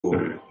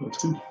Cool.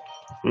 That's good.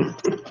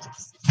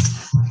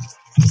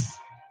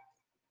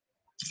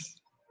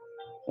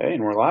 Hey,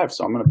 and we're live,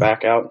 so I'm going to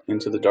back out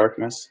into the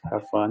darkness.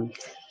 Have fun.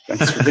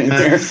 Thanks for being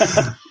here.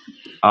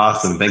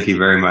 Awesome. Thank you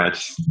very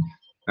much.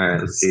 All right,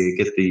 let's see.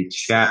 Get the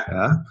chat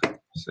up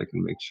so I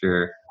can make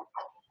sure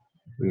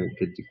we're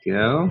good to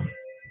go.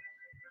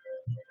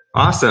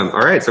 Awesome.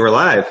 All right, so we're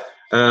live.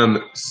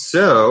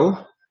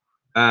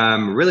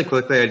 Really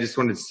quickly, I just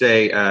wanted to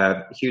say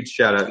a huge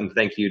shout out and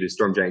thank you to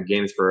Storm Giant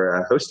Games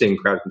for hosting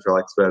Crowd Control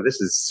Expo.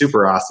 This is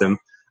super awesome.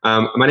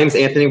 My name is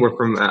Anthony.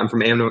 I'm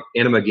from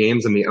Anima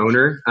Games. I'm the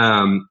owner.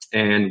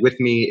 And with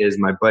me is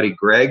my buddy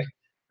Greg,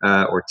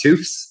 or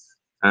Toofs.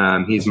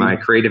 He's my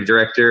creative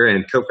director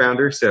and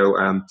co-founder.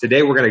 So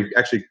today we're going to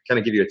actually kind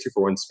of give you a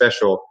 2-for-1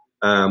 special.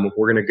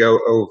 We're going to go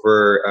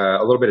over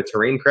a little bit of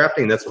terrain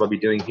crafting. That's what I'll be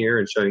doing here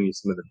and showing you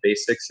some of the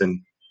basics and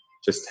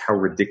just how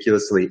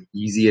ridiculously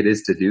easy it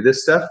is to do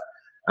this stuff.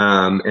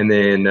 And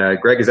then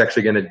Greg is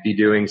actually going to be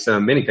doing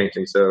some mini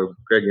painting. So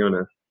Greg, you want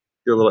to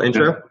do a little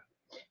intro? Yeah.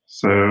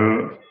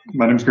 So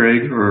my name's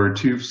Greg, or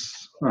Toofs.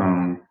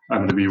 I'm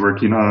going to be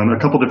working on a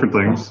couple different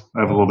things.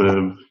 I have a little bit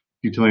of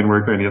detailing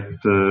work I need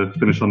to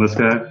finish on this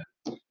guy.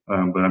 But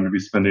I'm going to be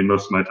spending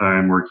most of my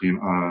time working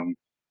on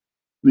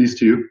these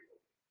two.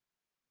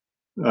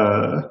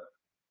 Yeah,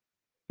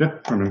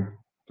 I mean,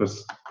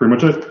 that's pretty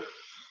much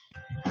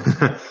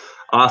it.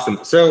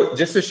 Awesome. So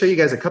just to show you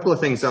guys a couple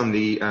of things on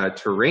the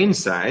terrain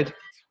side,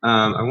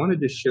 I wanted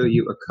to show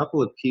you a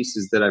couple of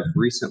pieces that I've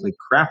recently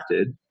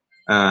crafted,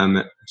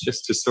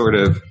 just to sort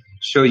of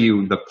show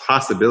you the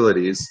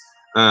possibilities.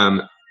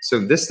 So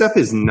this stuff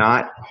is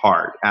not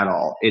hard at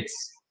all. It's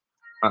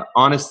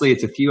honestly,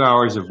 it's a few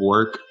hours of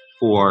work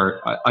for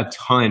a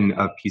ton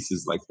of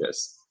pieces like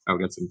this. Oh,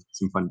 we got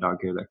some fun dog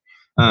hair there.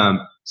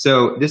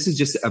 So this is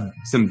just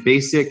some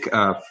basic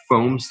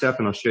foam stuff,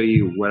 and I'll show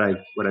you what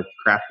I've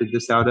crafted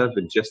this out of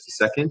in just a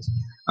second.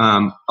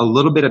 A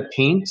little bit of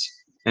paint,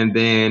 and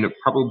then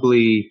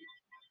probably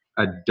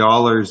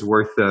 $1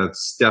 worth of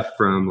stuff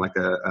from like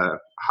a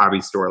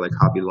hobby store like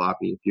Hobby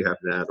Lobby, if you have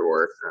that,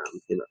 or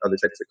other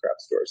types of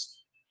craft stores.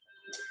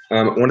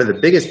 One of the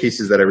biggest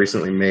pieces that I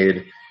recently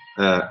made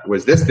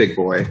was this big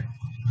boy.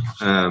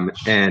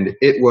 And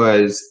it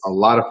was a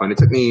lot of fun. It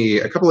took me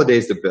a couple of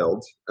days to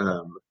build,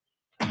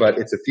 but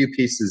it's a few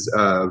pieces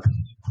of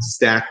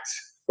stacked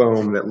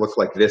foam that look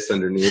like this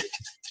underneath,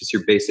 just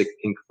your basic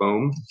pink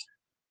foam,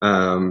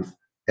 and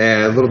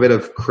a little bit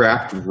of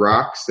craft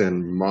rocks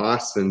and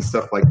moss and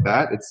stuff like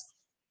that. It's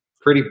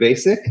pretty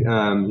basic,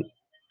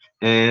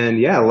 and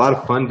yeah, a lot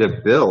of fun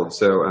to build.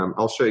 So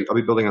I'll show you. I'll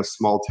be building a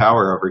small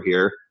tower over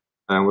here.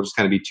 We'll just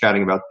kind of be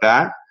chatting about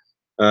that.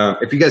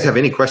 If you guys have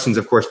any questions,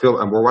 of course,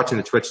 we're watching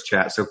the Twitch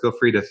chat, so feel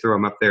free to throw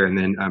them up there. And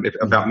then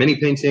about mini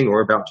painting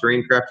or about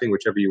terrain crafting,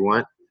 whichever you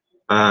want,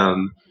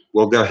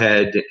 we'll go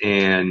ahead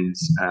and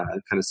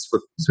kind of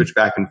switch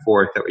back and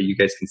forth. That way you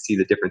guys can see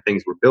the different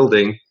things we're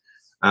building.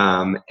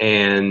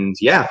 And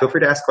yeah, feel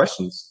free to ask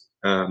questions.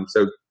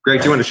 So Greg,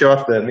 do you want to show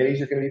off the minis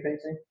you're going to be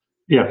painting?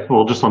 Yeah,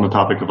 well, just on the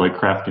topic of like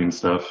crafting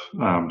stuff,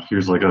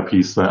 here's like a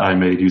piece that I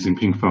made using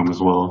pink foam as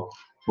well,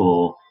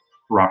 little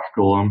rock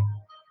golem.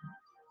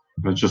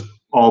 It's just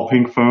all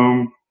pink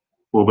foam,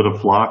 a little bit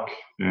of flock,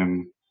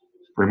 and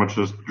pretty much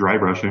just dry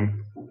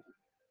brushing.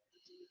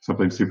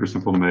 Something super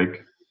simple to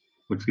make.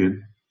 Looks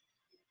good.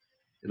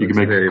 You can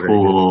make very,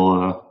 cool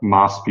little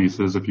moss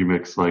pieces if you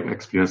mix like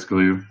XPS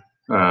glue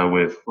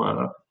with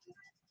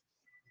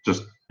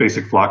just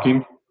basic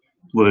flocking.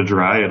 Let it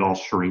dry, it all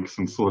shrinks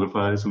and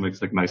solidifies and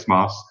makes like nice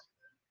moss.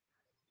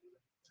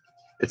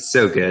 It's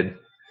so good.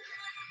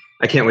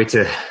 I can't wait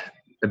to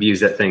abuse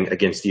that thing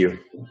against you.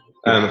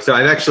 So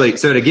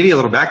to give you a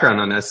little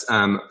background on this,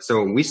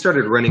 so we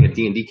started running a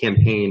D&D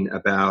campaign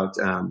about,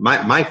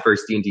 my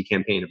first D&D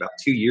campaign about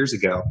 2 years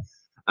ago.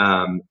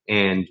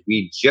 And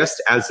we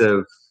just, as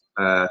of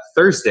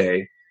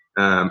Thursday,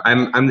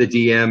 I'm the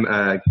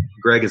DM,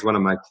 Greg is one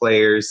of my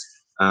players,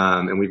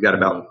 and we've got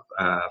about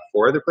 5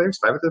 other players.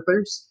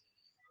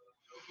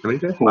 How many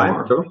players?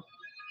 5 total?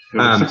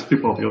 6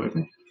 people altogether, I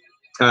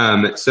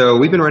think. So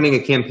we've been running a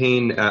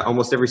campaign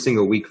almost every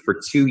single week for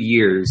 2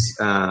 years,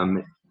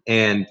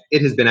 and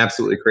it has been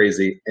absolutely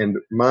crazy. And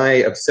my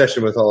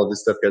obsession with all of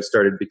this stuff got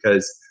started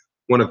because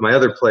one of my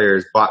other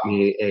players bought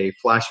me a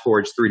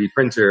FlashForge 3D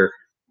printer,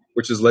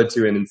 which has led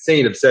to an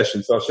insane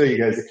obsession. So I'll show you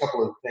guys a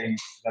couple of things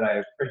that I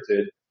have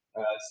printed,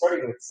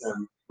 starting with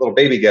some little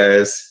baby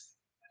guys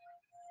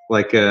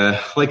like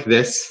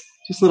this,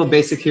 just little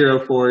basic Hero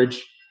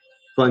Forge,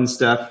 fun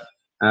stuff.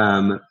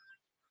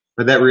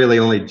 But that really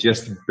only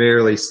just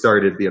barely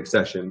started the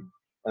obsession.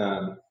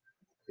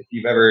 If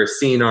you've ever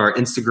seen our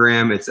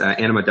Instagram, it's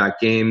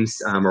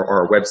anima.games, or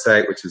our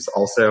website, which is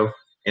also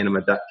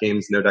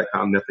anima.games,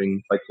 no.com,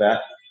 nothing like that.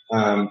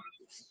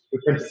 We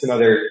printed some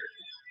other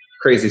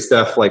crazy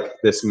stuff like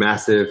this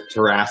massive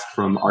Tarrasque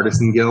from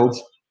Artisan Guild.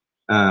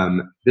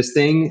 This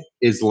thing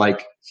is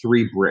like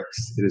 3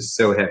 bricks. It is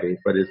so heavy,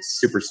 but it's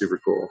super, super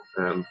cool.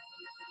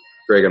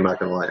 Greg, I'm not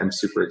going to lie, I'm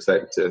super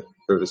excited to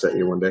throw this at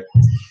you one day.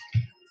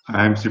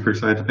 I'm super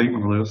excited to paint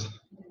one of those.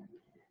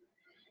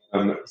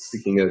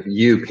 speaking of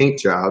you paint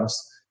jobs,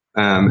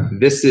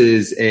 this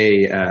is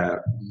a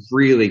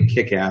really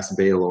kick-ass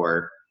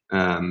Baylor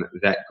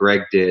that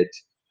Greg did,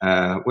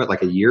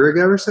 like a year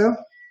ago or so?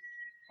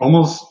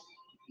 Almost,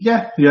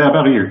 yeah,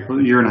 about a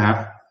year and a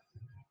half.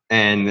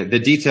 And the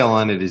detail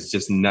on it is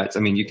just nuts. I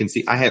mean, you can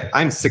see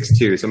I'm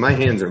 6'2", so my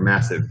hands are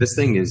massive. This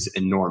thing is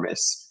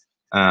enormous.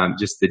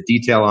 Just the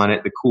detail on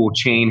it, the cool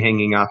chain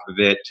hanging off of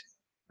it.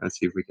 Let's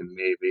see if we can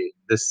maybe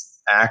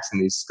this axe and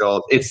these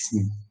skulls.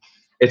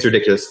 It's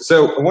ridiculous.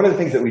 So one of the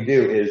things that we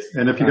do is,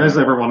 and if you guys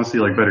ever want to see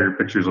like better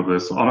pictures of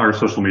this, on our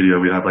social media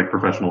we have like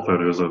professional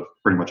photos of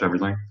pretty much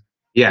everything.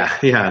 Yeah,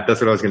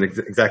 that's what I was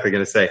exactly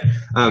going to say.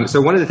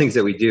 So one of the things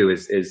that we do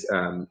is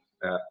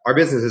our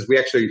business is we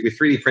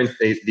 3D print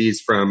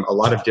these from a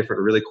lot of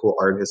different really cool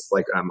artists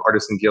like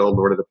Artisan Guild,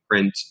 Lord of the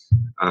Print,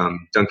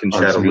 Duncan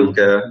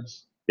Shadowluca.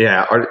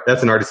 Yeah,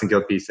 that's an Artisan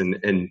Guild piece,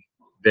 and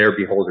their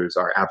beholders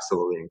are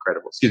absolutely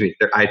incredible. Excuse me,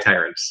 their eye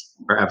tyrants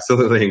are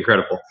absolutely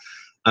incredible.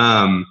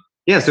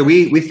 So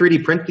we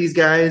 3D print these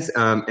guys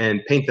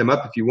and paint them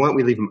up if you want.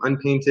 We leave them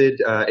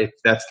unpainted if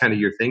that's kind of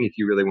your thing, if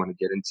you really want to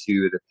get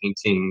into the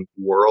painting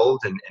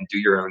world and do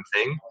your own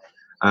thing.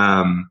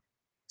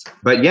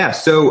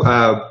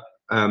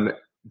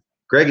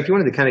 Greg, if you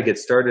wanted to kind of get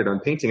started on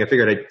painting, I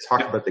figured I'd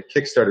talk about the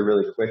Kickstarter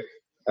really quick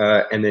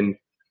and then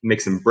make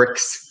some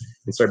bricks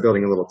and start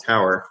building a little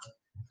tower.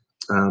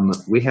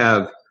 We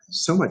have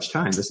so much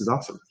time. This is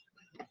awesome.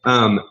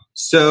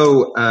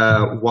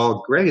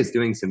 While Greg is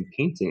doing some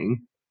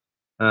painting,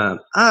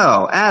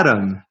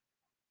 Adam,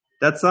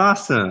 that's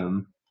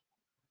awesome.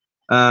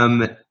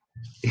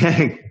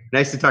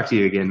 Nice to talk to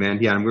you again, man.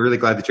 Yeah, I'm really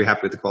glad that you're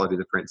happy with the quality of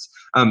the prints.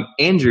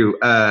 Andrew,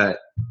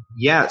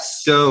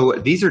 so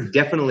these are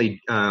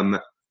definitely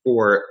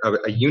for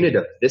a unit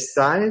of this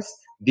size.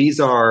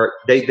 These are,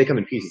 they come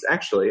in pieces.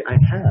 Actually, I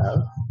have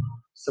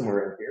somewhere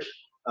around here.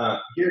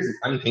 Here's an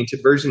unpainted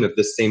version of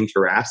this same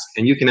Tarrasque,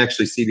 and you can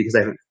actually see, because I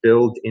haven't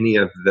filled any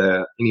of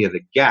the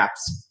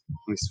gaps.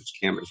 Let me switch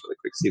cameras really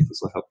quick, see if this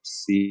will help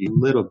see a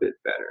little bit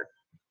better.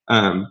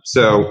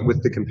 So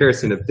with the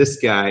comparison of this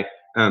guy,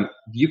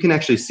 you can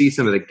actually see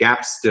some of the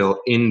gaps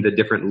still in the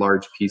different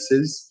large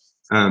pieces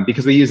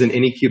because we use an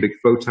Anycubic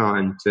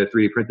photon to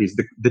 3D print these.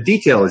 The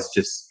detail is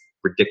just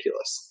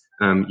ridiculous.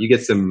 You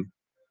get some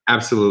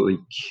absolutely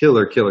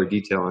killer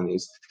detail on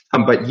these.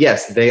 But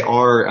yes, they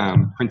are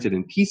printed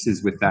in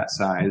pieces with that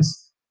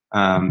size.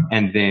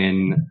 And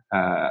then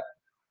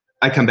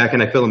I come back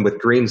and I fill them with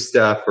green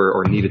stuff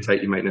or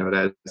Neatitite, you might know it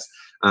as.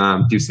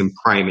 Do some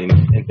priming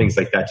and things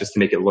like that just to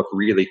make it look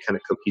really kind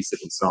of cohesive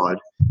and solid.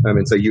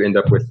 And so you end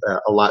up with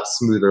a lot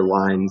smoother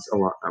lines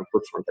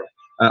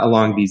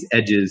along these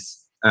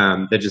edges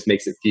that just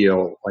makes it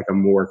feel like a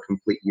more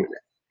complete unit.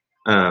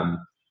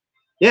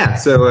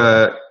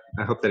 So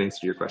I hope that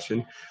answered your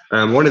question.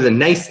 One of the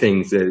nice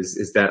things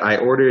is that I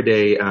ordered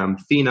a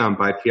Phenom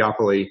by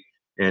Piopoli,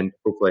 and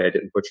hopefully I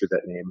didn't butcher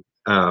that name.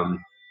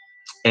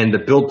 And the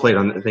build plate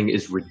on that thing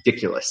is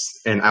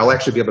ridiculous. And I'll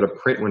actually be able to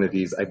print one of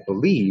these, I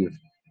believe,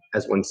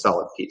 as one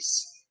solid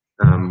piece,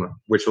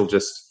 which will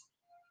just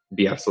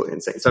be absolutely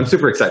insane. So I'm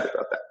super excited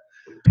about that.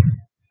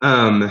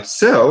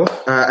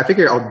 I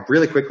figure I'll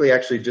really quickly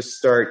actually just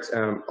start.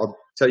 I'll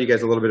tell you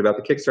guys a little bit about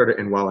the Kickstarter.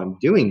 And while I'm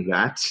doing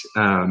that,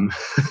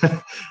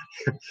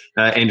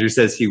 Andrew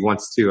says he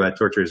wants to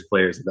torture his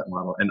players with that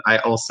model. And I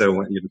also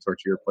want you to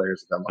torture your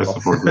players with that model. I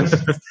support this.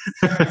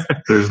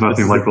 There's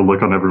nothing like the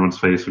look on everyone's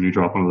face when you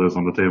drop one of those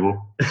on the table.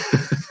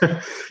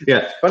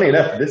 Yeah, funny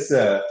enough, this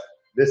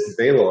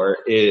Baylor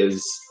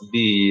is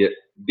the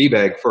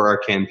B-bag for our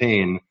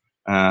campaign,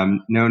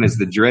 known as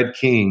the Dread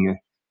King.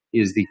 He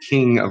is the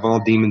king of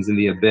all demons in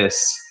the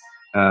abyss,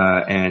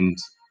 and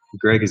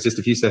Greg is just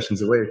a few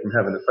sessions away from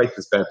having to fight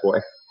this bad boy.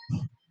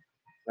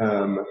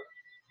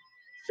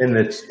 In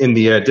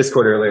the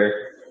Discord earlier,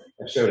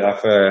 I showed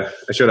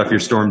off your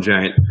Storm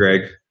Giant,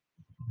 Greg.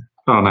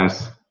 Oh,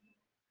 nice.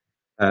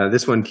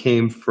 This one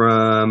came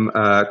from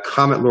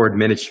Comet Lord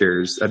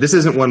Miniatures. This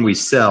isn't one we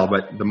sell,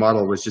 but the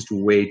model was just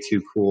way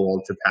too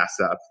cool to pass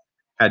up.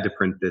 Had to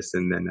print this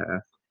and then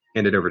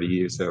hand it over to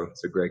you so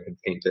Greg can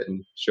paint it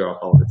and show off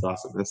all of its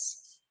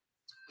awesomeness.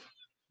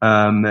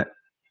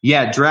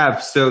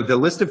 Drav. So the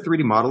list of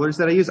 3D modelers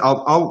that I use,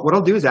 what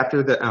I'll do is after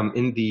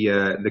in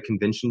the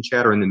convention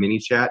chat or in the mini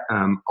chat,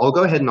 I'll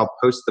go ahead and I'll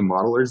post the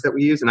modelers that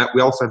we use, and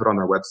we also have it on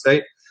our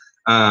website.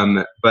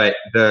 But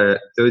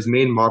those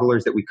main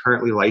modelers that we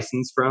currently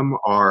license from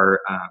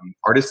are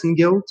Artisan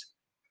Guild,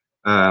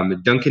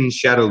 Duncan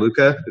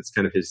Shadowluca, that's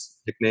kind of his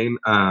nickname,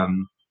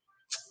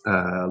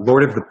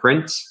 Lord of the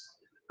Print,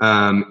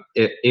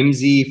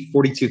 MZ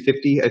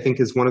 4250, I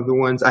think, is one of the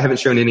ones. I haven't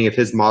shown any of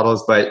his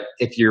models, but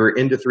if you're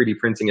into 3D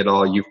printing at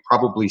all, you've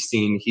probably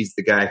seen, he's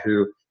the guy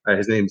who,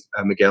 his name's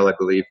Miguel, I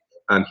believe.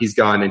 He's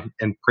gone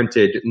and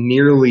printed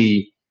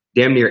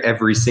damn near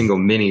every single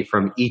mini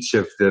from each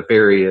of the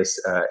various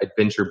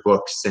adventure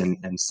books and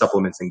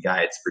supplements and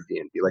guides for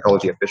D&D, like all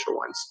of the official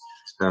ones.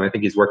 I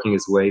think he's working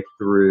his way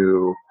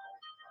through,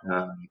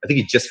 I think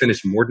he just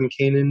finished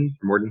Mordenkainen,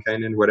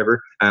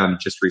 whatever,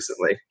 just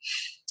recently.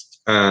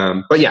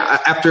 But yeah,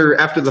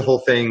 after the whole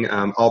thing,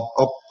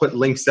 I'll put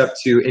links up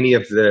to any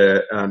of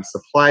the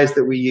supplies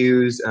that we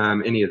use,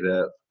 any of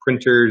the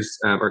printers,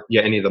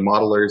 any of the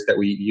modelers that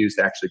we use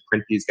to actually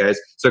print these guys.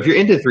 So if you're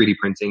into 3D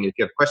printing, if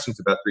you have questions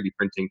about 3D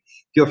printing,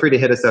 feel free to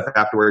hit us up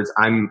afterwards.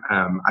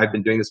 I've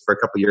been doing this for a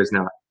couple years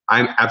now.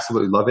 I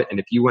absolutely love it, and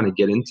if you want to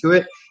get into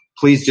it,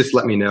 please just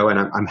let me know, and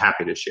I'm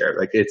happy to share.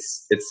 Like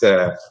this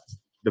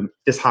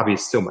hobby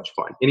is so much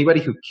fun.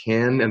 Anybody who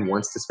can and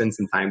wants to spend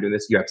some time doing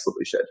this, you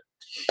absolutely should.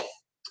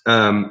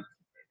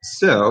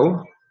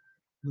 So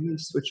let me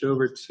switch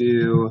over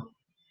to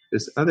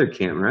this other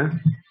camera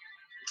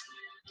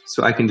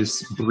so I can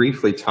just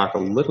briefly talk a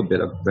little bit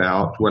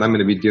about what I'm going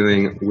to be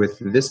doing with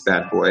this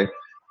bad boy.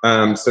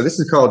 So this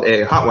is called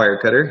a hot wire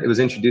cutter. It was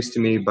introduced to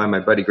me by my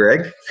buddy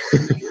Greg.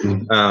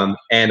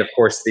 And of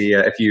course,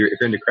 if you're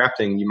into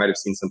crafting, you might have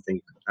seen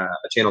a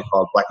channel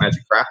called Black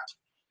Magic Craft.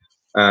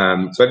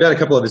 So I've done a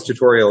couple of his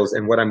tutorials,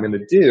 and what I'm going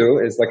to do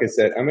is, like I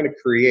said, I'm going to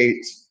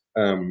create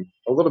a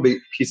little bit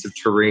piece of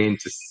terrain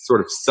to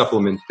sort of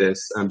supplement this,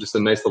 just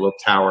a nice little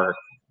tower,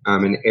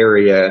 an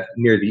area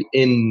near the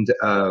end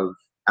of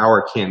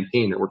our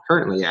campaign that we're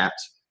currently at.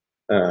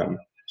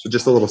 So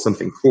just a little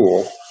something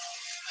cool,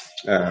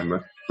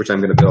 which I'm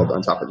going to build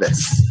on top of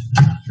this,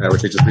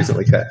 which I just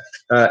recently cut.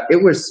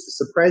 It was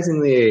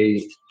surprisingly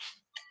a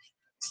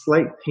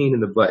slight pain in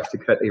the butt to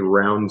cut a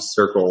round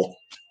circle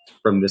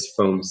from this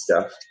foam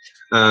stuff.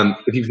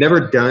 If you've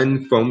never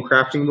done foam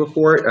crafting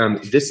before,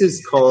 this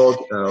is called,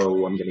 I'm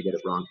going to get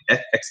it wrong,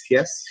 XPS?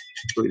 I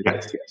believe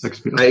it's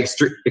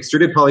XPS.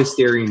 Extruded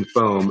polystyrene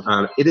foam.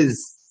 It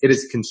is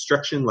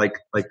construction like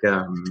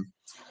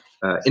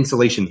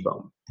insulation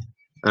foam.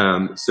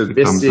 So it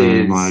this comes is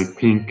in like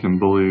pink and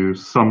blue,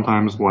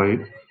 sometimes white.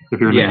 If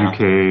you're in the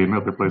UK and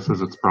other places,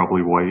 it's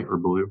probably white or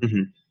blue.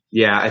 Mm-hmm.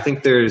 Yeah, I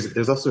think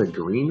there's also a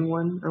green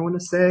one, I want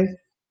to say.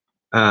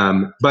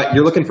 But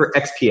you're looking for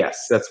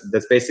XPS.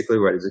 That's basically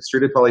what it is.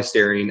 Extruded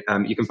polystyrene.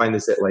 You can find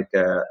this at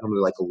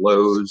normally like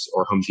Lowe's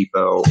or Home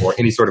Depot or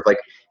any sort of like.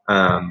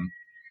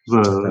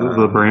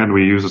 The brand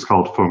we use is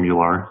called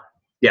Foamular.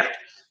 Yeah.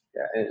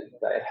 And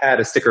I had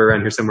a sticker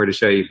around here somewhere to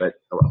show you, but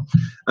oh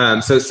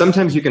well. So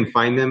sometimes you can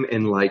find them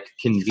in like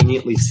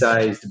conveniently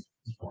sized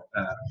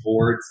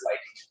boards, like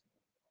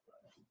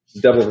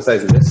double the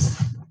size of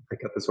this. I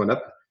cut this one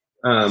up.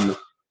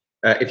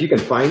 If you can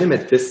find them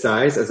at this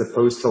size as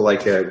opposed to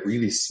like a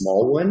really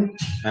small one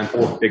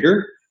or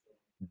bigger,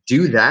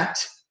 do that.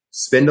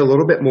 Spend a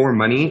little bit more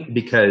money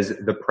because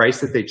the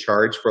price that they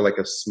charge for like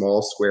a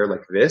small square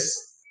like this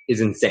is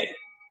insane.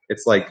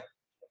 It's like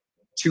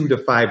 2 to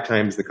 5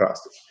 times the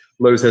cost.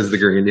 Lowe's has the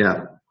green,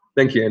 yeah.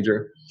 Thank you,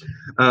 Andrew.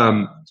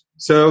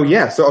 So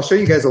I'll show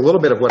you guys a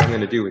little bit of what I'm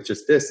going to do with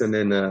just this, and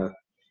then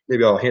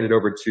maybe I'll hand it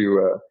over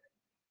to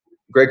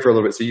Greg for a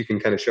little bit so you can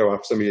kind of show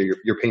off some of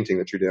your painting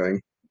that you're doing.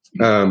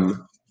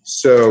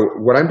 So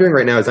what I'm doing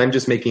right now is I'm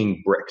just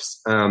making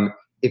bricks.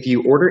 If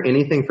you order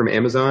anything from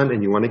Amazon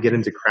and you want to get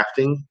into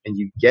crafting and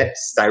you get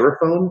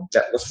styrofoam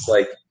that looks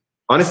like,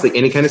 honestly,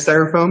 any kind of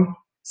styrofoam,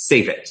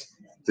 save it.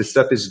 This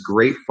stuff is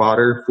great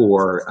fodder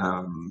for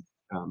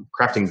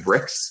crafting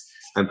bricks.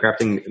 I'm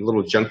crafting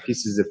little junk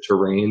pieces of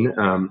terrain.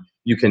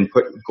 You can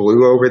put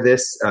glue over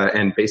this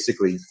and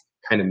basically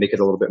kind of make it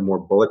a little bit more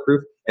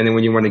bulletproof. And then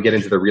when you want to get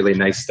into the really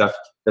nice stuff,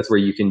 that's where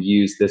you can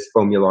use this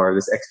Foamular,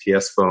 this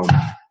XPS foam,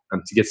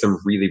 to get some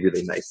really,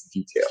 really nice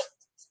detail.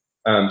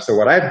 So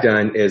what I've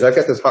done is I've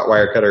got this hot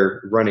wire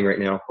cutter running right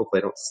now. Hopefully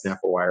I don't snap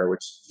a wire,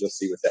 which you'll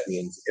see what that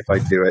means if I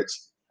do it.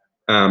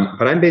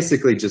 But I'm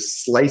basically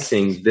just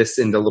slicing this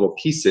into little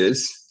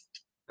pieces.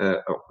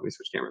 Let me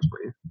switch cameras for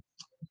you.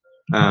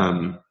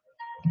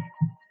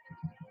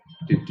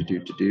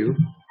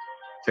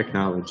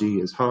 Technology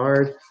is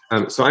hard.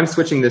 So I'm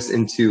switching this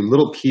into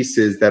little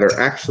pieces that are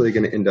actually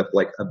going to end up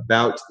like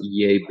about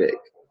yay big.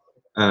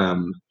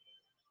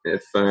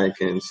 If I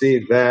can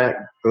see that,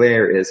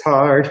 glare is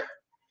hard.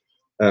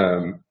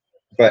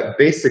 But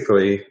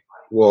basically,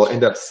 we'll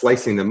end up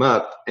slicing them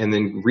up and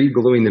then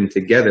re-gluing them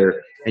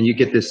together, and you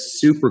get this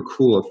super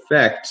cool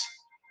effect.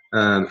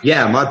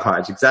 Mod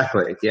Podge,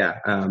 exactly. Yeah,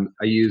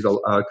 I use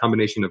a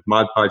combination of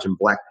Mod Podge and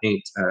black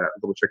paint, a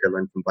little trick I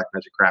learned from Black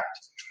Magic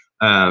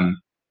Craft.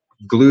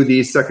 Glue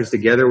these suckers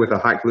together with a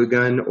hot glue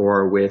gun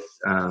or with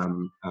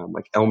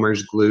like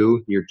Elmer's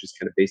glue, your just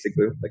kind of basic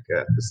glue, like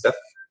this stuff.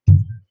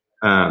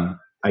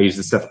 I use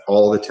this stuff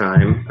all the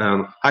time.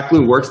 Hot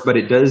glue works, but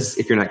it does,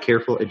 if you're not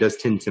careful, it does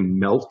tend to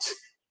melt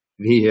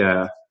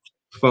the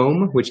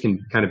foam, which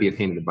can kind of be a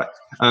pain in the butt.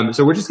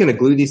 So we're just going to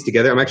glue these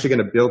together. I'm actually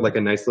going to build like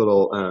a nice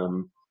little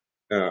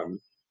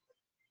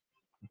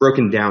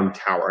broken down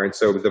tower. And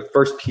so the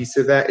first piece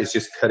of that is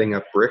just cutting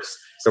up bricks.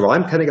 So while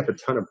I'm cutting up a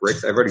ton of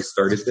bricks, I've already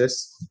started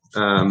this.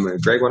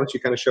 Greg, why don't you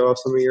kind of show off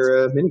some of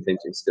your mini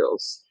painting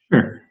skills?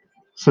 Sure.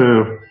 So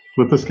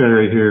with this guy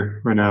right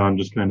here, right now I'm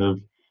just kind of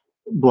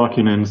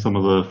blocking in some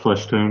of the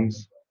flesh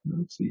tones.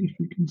 Let's see if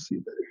you can see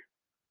there.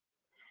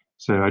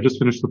 So I just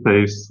finished the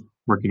face,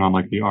 working on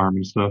like the arm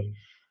and stuff,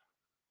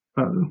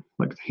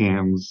 like the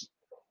hands.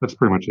 That's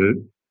pretty much it.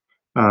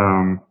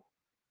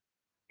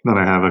 Then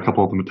I have a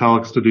couple of the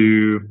metallics to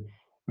do.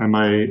 I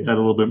might add a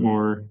little bit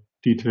more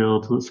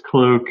detail to this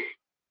cloak,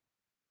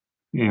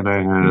 and I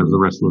have the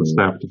rest of the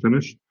staff to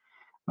finish.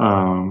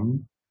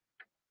 I'm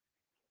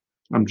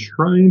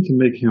trying to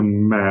make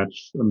him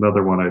match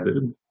another one I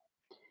did.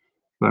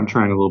 I'm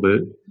trying a little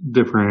bit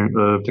different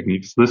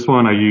techniques. This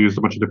one I used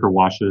a bunch of different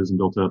washes and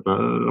built up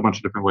a bunch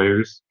of different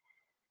layers.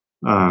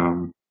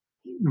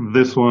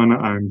 This one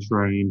I'm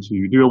trying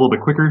to do a little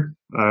bit quicker.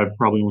 I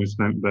probably only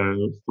spent about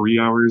 3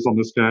 hours on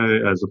this guy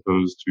as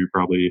opposed to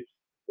probably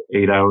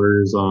 8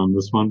 hours on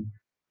this one.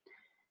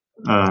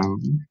 I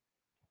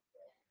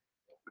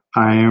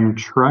am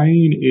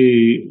trying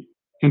a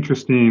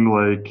interesting,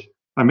 like,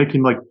 I'm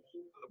making like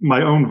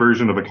my own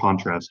version of a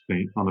contrast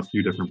paint on a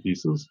few different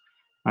pieces.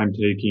 I'm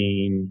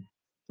taking,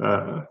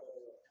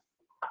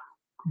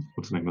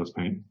 what's the name of this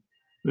paint?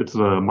 It's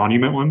the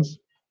Monument ones.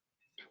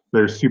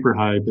 They're super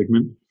high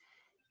pigment,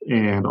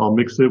 and I'll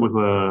mix it with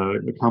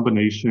a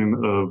combination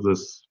of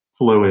this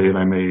flow aid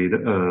I made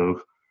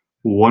of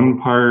 1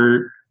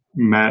 part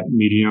matte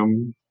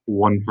medium,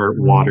 1 part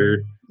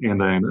water, and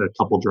then a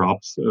couple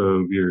drops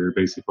of your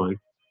basic like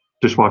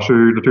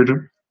dishwasher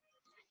detergent.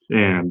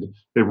 And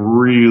it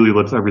really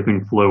lets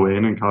everything flow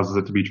in and causes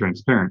it to be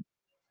transparent.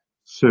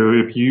 So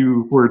if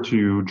you were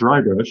to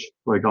dry brush,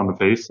 like on the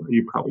face,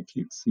 you probably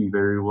can't see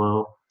very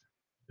well.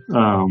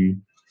 You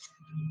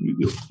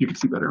can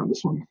see better on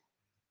this one.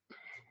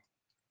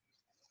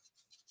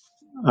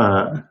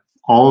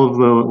 All of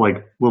the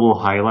like little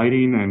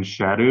highlighting and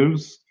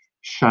shadows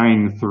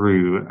shine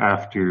through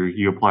after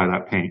you apply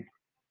that paint.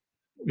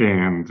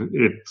 And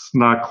it's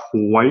not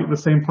quite the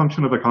same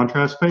function of a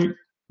contrast paint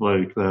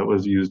like that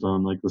was used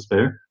on like this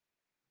bear,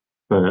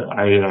 but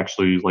I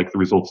actually like the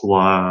results a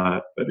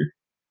lot better.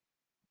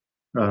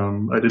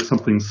 I did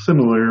something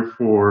similar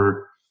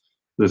for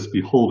this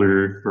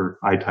beholder for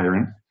Eye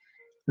Tyrant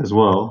as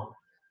well.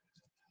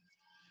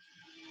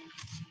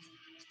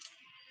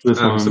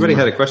 Somebody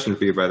had a question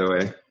for you, by the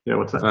way. Yeah,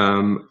 what's that?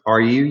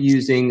 Are you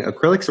using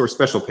acrylics or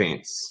special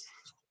paints?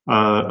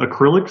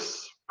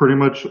 Acrylics, pretty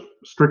much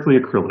strictly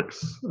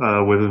acrylics.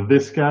 With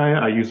this guy,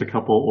 I used a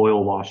couple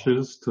oil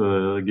washes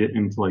to get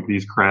into like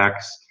these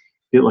cracks,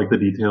 get like the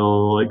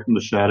detail, like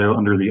the shadow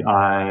under the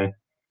eye,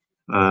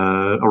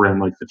 around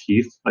like the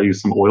teeth. I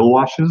used some oil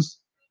washes,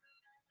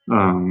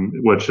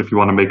 which if you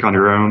want to make on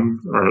your own,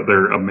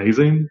 they're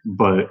amazing,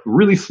 but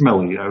really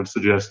smelly. I would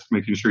suggest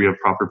making sure you have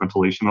proper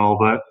ventilation and all of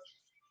that.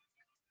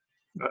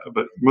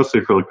 But mostly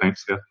acrylic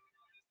paints, yeah.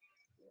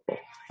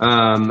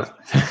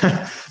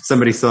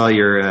 Somebody saw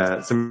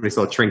a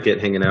trinket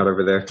hanging out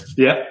over there.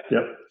 Yeah.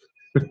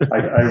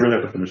 I really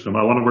have to finish them.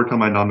 I want to work on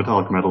my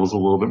non-metallic metals a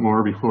little bit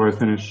more before I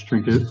finish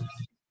trinket.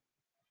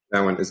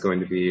 That one is going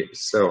to be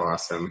so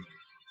awesome.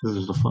 This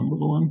is a fun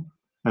little one.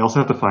 I also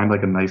have to find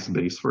like a nice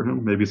base for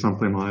him. Maybe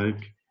something like,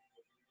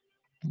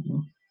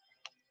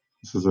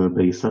 this is a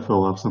base that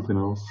fell off something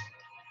else.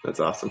 That's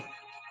awesome.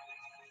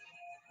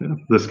 Yeah,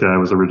 this guy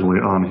was originally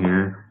on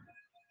here,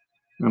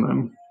 and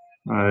then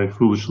I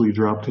foolishly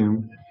dropped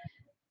him.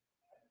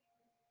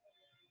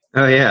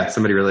 Oh yeah,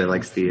 somebody really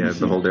likes the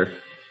beholder.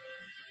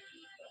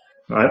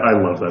 I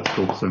love that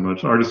sculpt so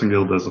much. Artisan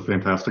Guild does a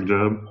fantastic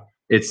job.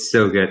 It's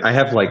so good. I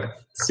have like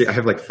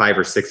 5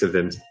 or 6 of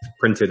them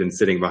printed and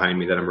sitting behind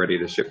me that I'm ready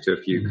to ship to a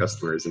few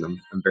customers, and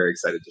I'm very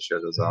excited to show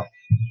those off.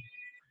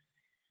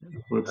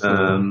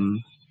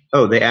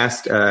 They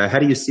asked, how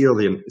do you seal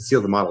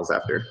the models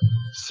after?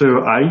 So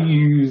I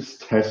use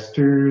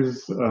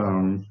testers.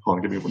 Hold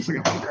on, give me 1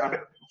 second. I'll grab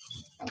it.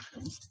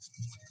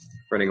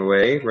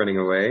 Running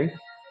away.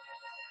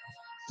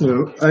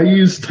 So I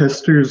use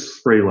testers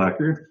spray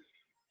lacquer.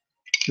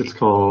 It's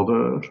called.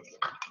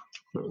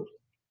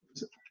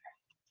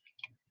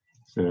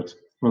 So it's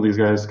one of these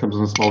guys, comes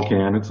in a small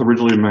can. It's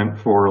originally meant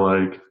for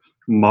like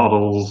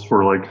models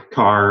for like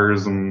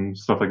cars and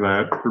stuff like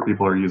that, for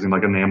people who are using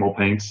like enamel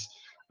paints.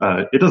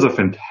 It does a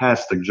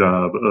fantastic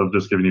job of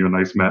just giving you a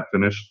nice matte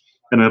finish.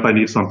 And if I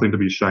need something to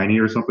be shiny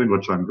or something,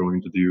 which I'm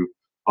going to do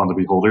on the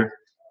beholder,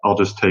 I'll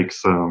just take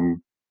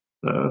some,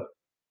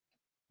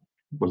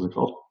 what is it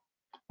called?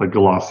 Like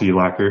glossy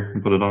lacquer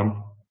and put it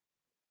on.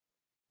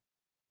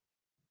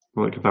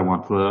 Like if I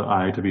want the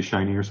eye to be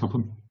shiny or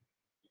something.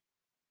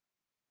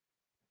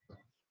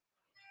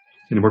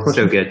 Any more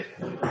questions?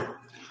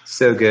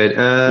 So good.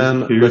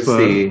 Let's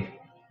see.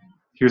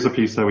 Here's a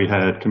piece that we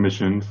had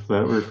commissioned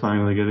that we're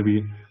finally going to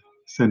be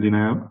sending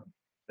out.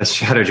 The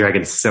Shadow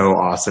Dragon's so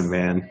awesome,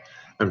 man.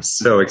 I'm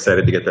so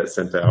excited to get that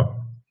sent out.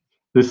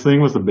 This thing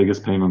was the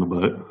biggest pain on the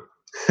butt.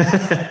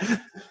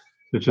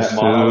 It's just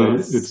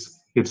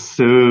it's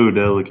so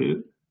delicate.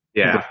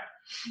 Yeah.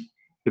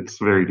 It's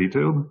very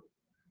detailed.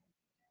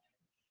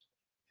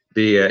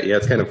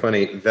 It's kind of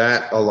funny.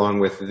 That, along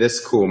with this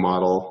cool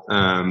model,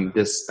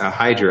 this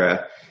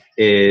Hydra,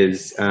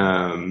 is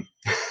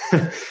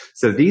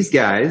so these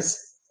guys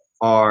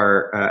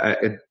are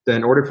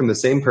an order from the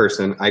same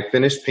person. I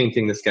finished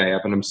painting this guy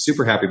up, and I'm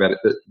super happy about it.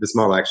 This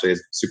model actually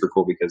is super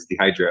cool because the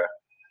Hydra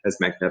has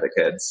magnetic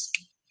heads.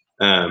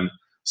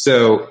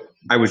 So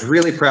I was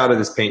really proud of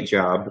this paint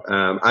job.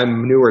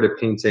 I'm newer to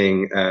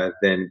painting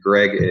than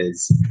Greg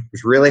is. I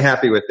was really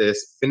happy with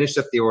this. Finished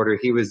up the order.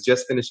 He was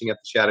just finishing up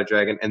the Shadow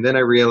Dragon. And then I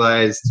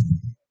realized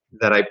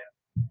that I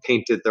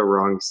painted the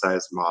wrong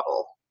size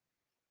model.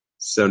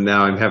 So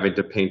now I'm having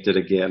to paint it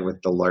again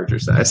with the larger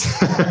size.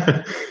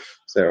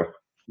 So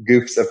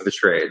goofs of the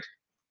trade.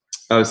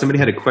 Oh, somebody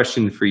had a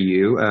question for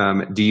you.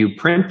 Do you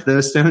print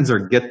those stones or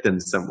get them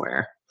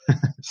somewhere?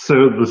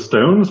 So the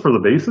stones for the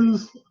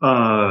bases,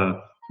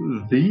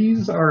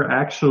 these are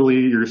actually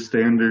your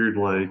standard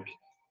like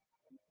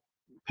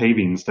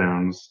paving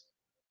stones.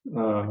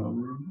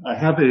 I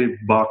have a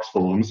box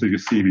full of them so you can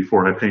see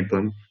before I paint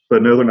them.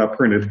 But no, they're not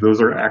printed.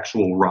 Those are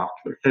actual rock.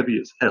 They're heavy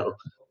as hell.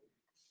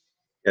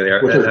 Yeah, they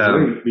are. Which is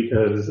great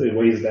because it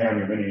weighs down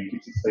your mini and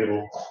keeps it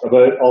stable.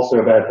 But also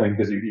a bad thing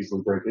because you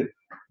easily break it.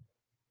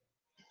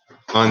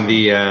 On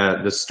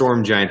the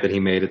Storm Giant that he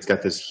made, it's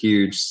got this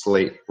huge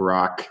slate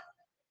rock.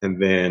 And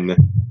then,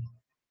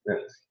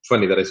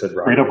 funny that I said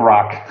rock. Straight up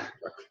rock.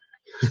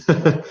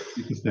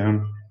 Keep this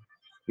down.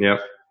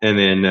 Yep. And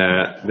then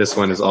this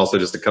one is also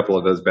just a couple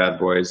of those bad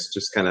boys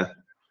just kind of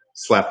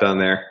slapped on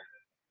there.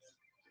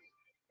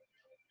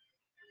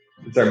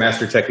 It's our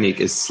master technique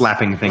is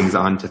slapping things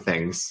onto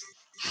things.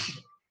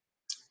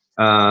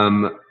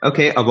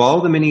 Okay, of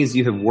all the minis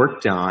you have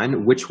worked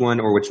on, which one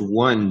or which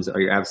ones are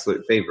your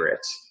absolute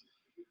favorite?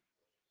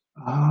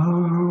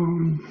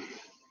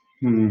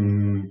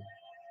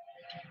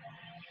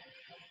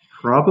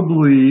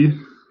 Probably.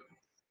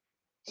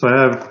 So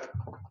I have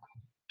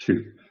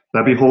two.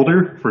 That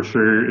Beholder for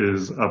sure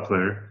is up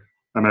there.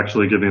 I'm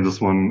actually giving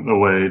this one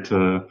away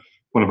to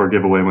one of our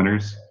giveaway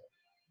winners.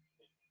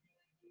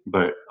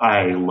 But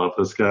I love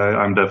this guy.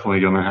 I'm definitely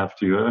going to have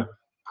to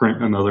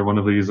print another one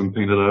of these and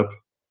paint it up.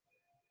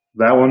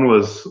 That one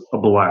was a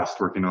blast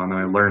working on, and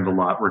I learned a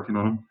lot working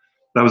on them.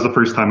 That was the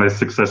first time I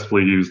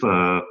successfully used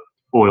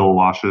oil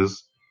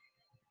washes.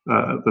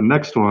 The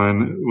next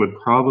one would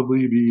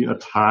probably be a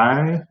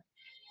tie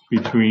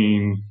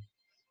between,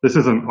 this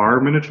isn't our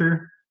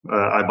miniature.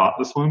 I bought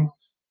this one,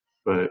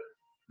 but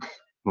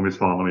let me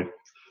follow me.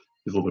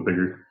 He's a little bit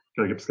bigger.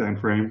 Gotta get this guy in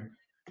frame.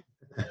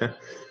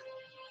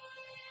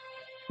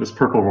 This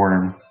purple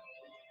worm.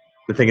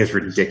 The thing is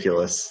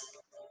ridiculous.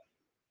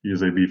 He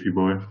is a beefy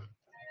boy.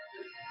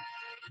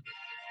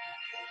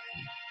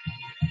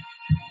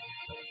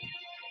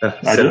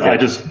 I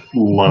just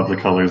love the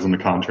colors and the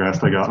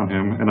contrast I got on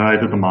him. And I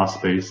did the moss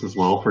base as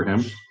well for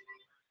him.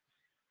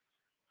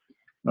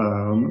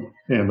 And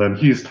then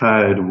he's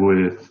tied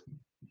with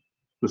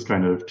this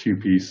kind of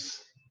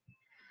two-piece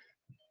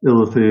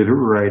Illithid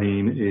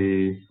riding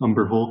a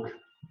Umber Hulk.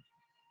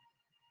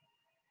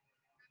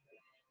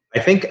 I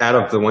think out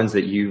of the ones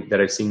that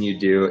I've seen you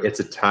do, it's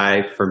a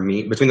tie for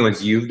me. Between the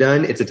ones you've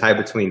done, it's a tie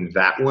between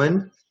that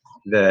one,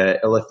 the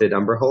Illithid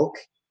Umber Hulk,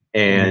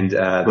 and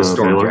the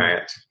Storm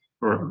Giant.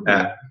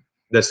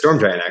 The Storm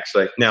Giant,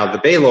 actually. Now, the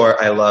Baylor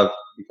I love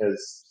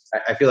because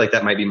I feel like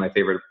that might be my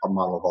favorite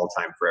model of all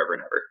time forever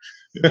and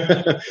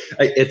ever.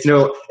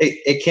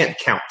 It can't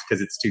count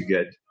because it's too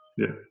good.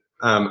 Yeah.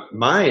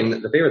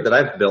 Mine, the favorite that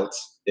I've built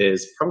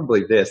is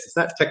probably this. It's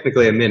not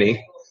technically a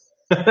mini,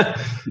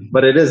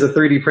 but it is a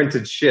 3D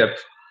printed ship,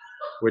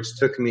 which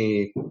took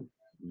me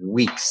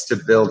weeks to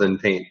build and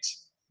paint.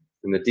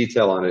 And the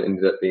detail on it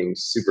ended up being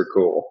super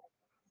cool.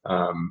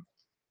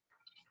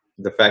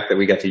 The fact that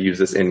we got to use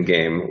this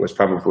in-game was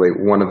probably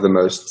one of the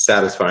most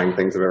satisfying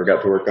things I've ever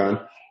got to work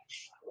on.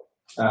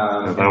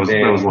 That was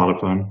a lot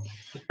of fun.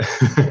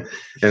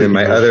 And then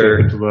my other...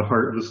 into the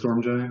heart of the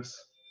Storm Giants.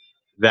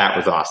 That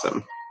was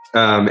awesome.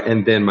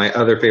 And then my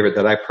other favorite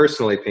that I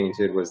personally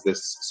painted was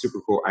this super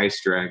cool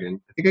ice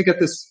dragon. I think I got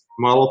this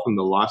model from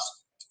the Lost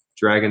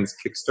Dragons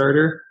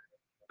Kickstarter.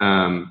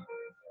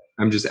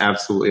 I'm just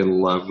absolutely in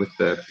love with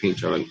the paint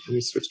job. Let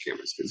me switch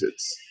cameras because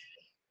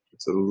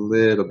it's a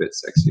little bit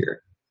sexier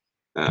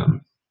up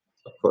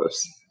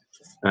close.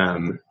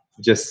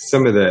 Just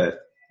some of the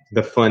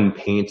fun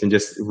paint and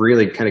just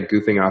really kind of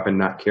goofing off and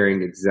not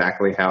caring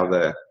exactly how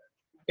the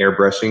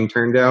airbrushing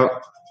turned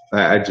out.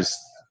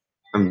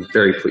 I'm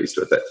very pleased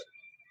with it.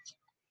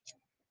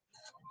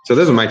 So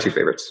those are my two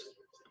favorites.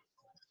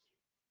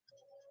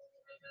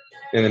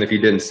 And then if you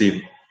didn't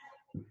see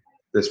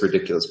this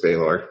ridiculous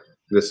Baylor,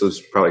 this was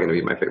probably going to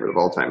be my favorite of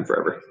all time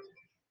forever.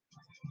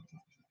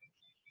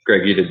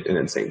 Greg, you did an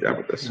insane job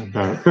with this.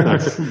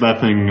 That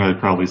thing I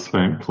probably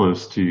spent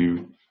close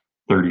to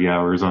 30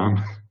 hours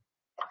on.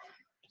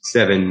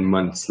 7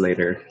 months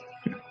later.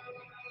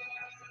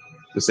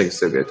 This thing's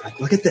so good.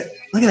 Look at that.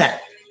 Look at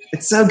that.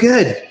 It's so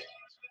good.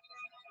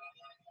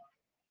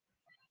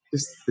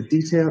 Just the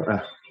detail.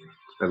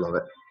 I love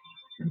it.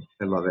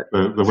 I love it.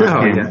 The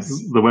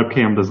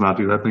webcam does not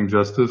do that thing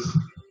justice.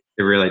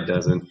 It really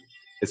doesn't.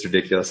 It's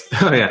ridiculous.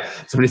 Oh, yeah.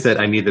 Somebody said,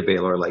 I need the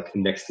Baylor like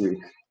next week.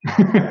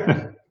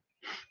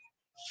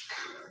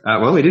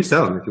 Well, we do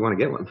sell them if you want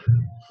to get one.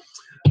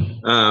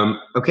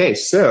 Okay,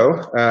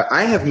 so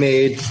I have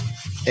made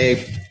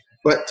a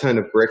butt ton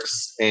of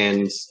bricks,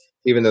 and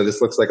even though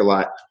this looks like a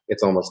lot,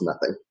 it's almost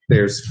nothing.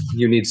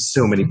 You need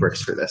so many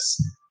bricks for this.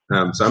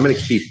 So I'm going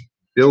to keep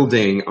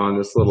building on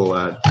this little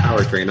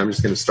tower crane, I'm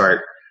just going to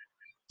start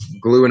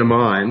gluing them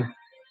on.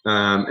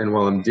 And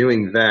while I'm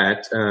doing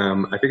that,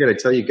 I figured I'd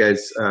tell you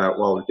guys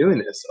while we're doing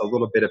this a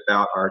little bit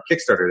about our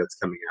Kickstarter that's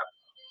coming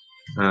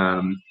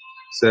up.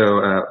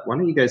 So why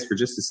don't you guys for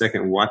just a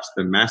second watch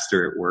the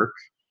master at work.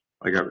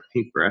 I got a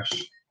paintbrush.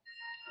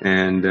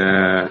 And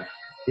yeah,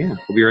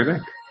 we'll be right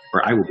back.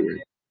 Or I will be right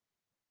back.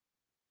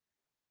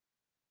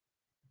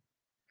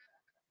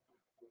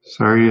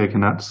 Sorry, I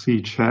cannot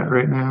see chat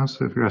right now,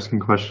 so if you're asking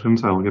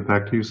questions, I will get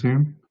back to you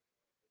soon.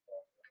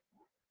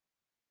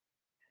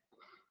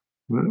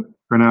 But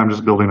right now I'm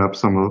just building up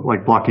some of,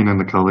 like, blocking in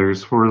the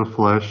colors for the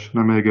flesh, and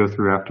I'm going to go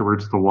through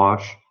afterwards the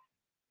wash.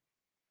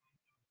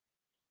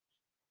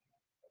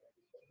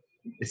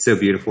 It's so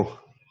beautiful.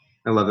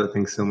 I love that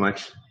thing so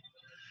much.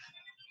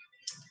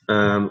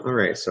 All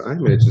right, so I'm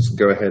going to just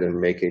go ahead and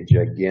make a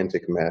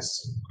gigantic mess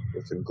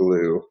with the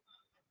glue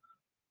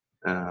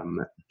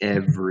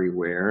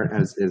everywhere,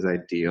 as is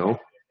ideal.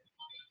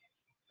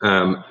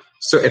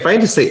 So if I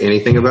had to say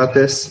anything about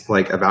this,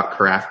 like about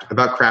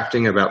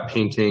crafting, about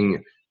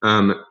painting,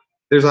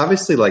 there's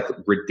obviously like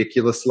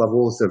ridiculous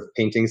levels of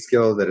painting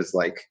skill that is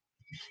like,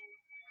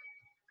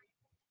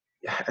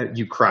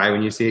 you cry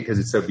when you see it because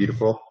it's so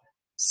beautiful.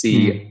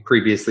 See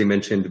previously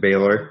mentioned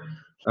Baylor.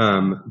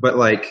 But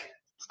like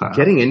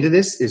getting into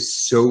this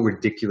is so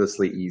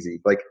ridiculously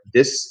easy. Like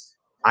this,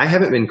 I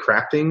haven't been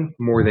crafting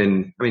more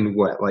than, I mean,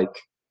 what, like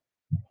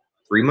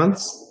 3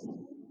 months?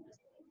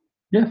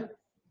 Yeah.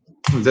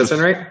 Does that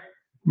sound right?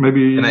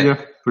 Maybe,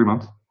 3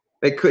 months.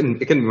 It couldn't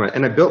be right.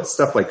 And I built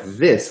stuff like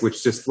this,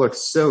 which just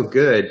looks so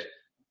good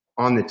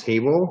on the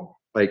table.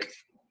 Like,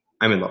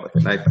 I'm in love with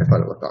it. I thought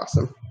it looked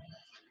awesome.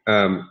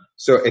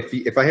 So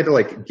if I had to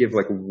like give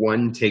like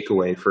one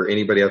takeaway for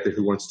anybody out there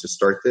who wants to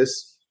start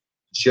this,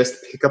 just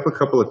pick up a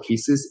couple of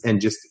pieces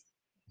and just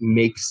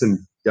make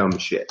some dumb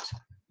shit.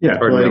 Yeah,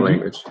 pardon my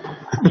language.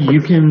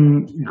 You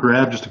can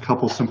grab just a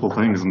couple simple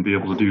things and be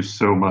able to do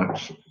so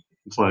much.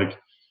 It's like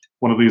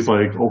one of these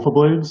like Olfa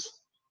blades.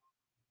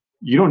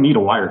 You don't need a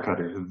wire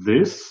cutter.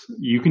 This,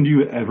 you can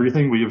do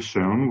everything we have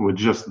shown with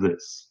just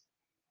this.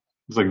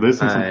 It's like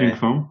this and some pink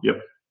foam. Yep.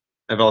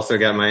 I've also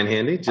got mine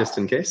handy just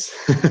in case.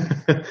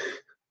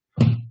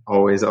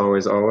 Always,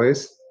 always,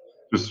 always.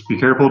 Just be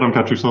careful, don't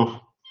cut yourself.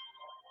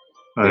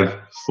 I've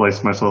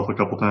sliced myself a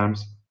couple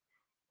times.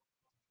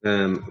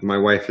 My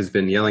wife has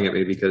been yelling at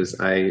me because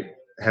I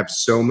have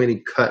so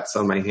many cuts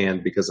on my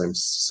hand because I'm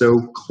so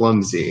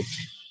clumsy.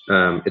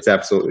 It's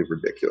absolutely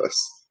ridiculous.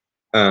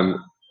 But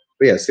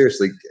yeah,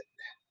 seriously,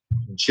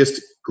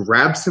 just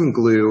grab some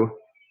glue,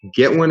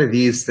 get one of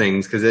these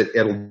things because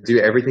it'll do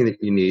everything that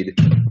you need.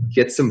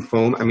 Get some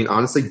foam. I mean,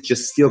 honestly,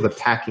 just steal the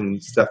packing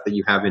stuff that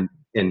you have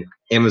in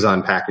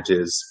Amazon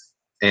packages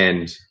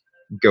and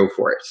go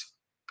for it.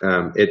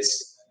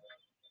 It's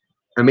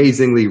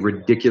amazingly,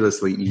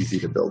 ridiculously easy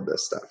to build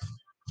this stuff.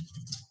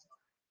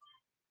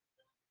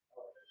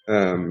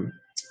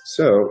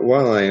 So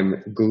while I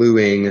am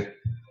gluing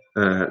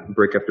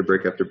brick after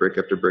brick after brick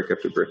after brick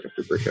after brick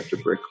after brick after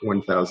brick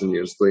 1,000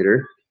 years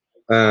later,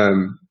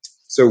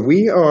 so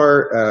we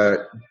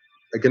are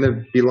going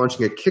to be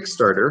launching a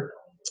Kickstarter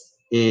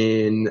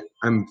in,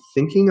 I'm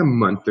thinking, a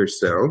month or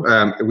so.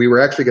 We were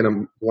actually going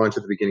to launch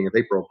at the beginning of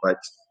April, but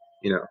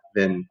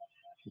then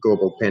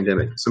global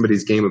pandemic.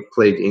 Somebody's game of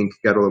Plague Inc.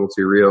 got a little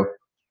too real.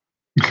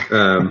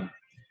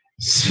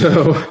 So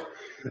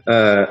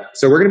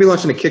we're going to be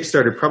launching a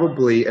Kickstarter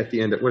probably at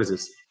the end of, what is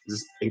this? Is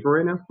this April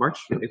right now? March?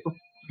 April?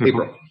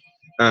 April.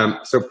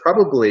 So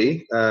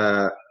probably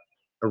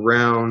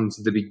around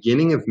the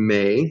beginning of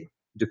May,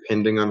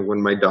 depending on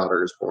when my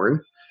daughter is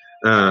born,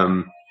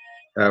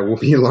 we'll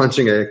be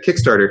launching a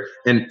Kickstarter.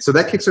 And so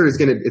that Kickstarter is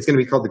going to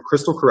be called the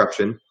Crystal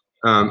Corruption.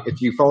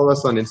 If you follow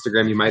us on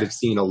Instagram, you might have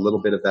seen a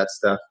little bit of that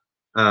stuff.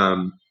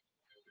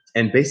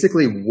 And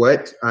basically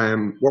what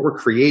we're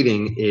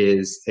creating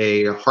is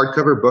a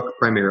hardcover book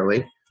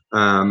primarily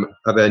of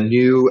a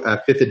new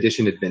 5th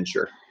edition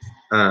adventure.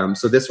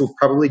 So this will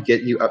probably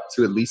get you up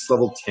to at least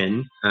level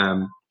 10.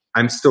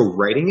 I'm still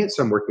writing it,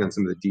 so I'm working on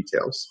some of the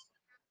details.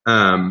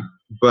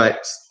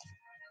 But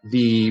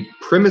the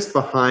premise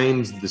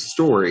behind the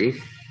story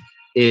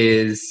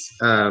is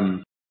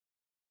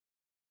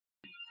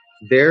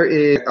there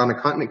is on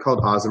a continent called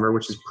Ozmer,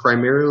 which is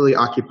primarily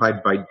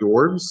occupied by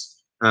dwarves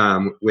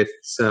with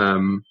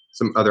some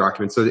other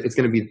occupants. So there's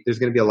going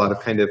to be a lot of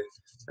kind of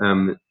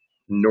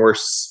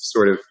Norse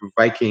sort of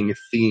Viking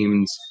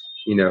themed,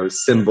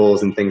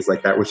 symbols and things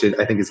like that, which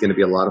I think is going to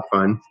be a lot of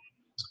fun.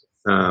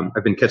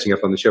 I've been catching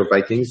up on the show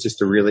Vikings just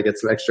to really get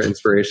some extra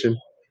inspiration.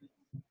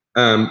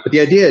 But the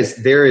idea is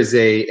there is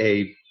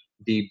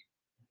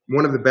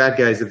one of the bad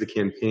guys of the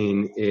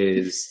campaign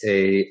is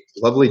a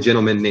lovely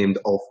gentleman named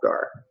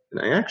Ulfgar. And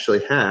I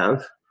actually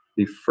have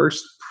the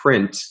first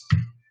print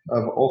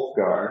of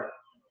Ulfgar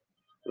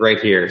right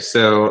here.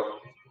 So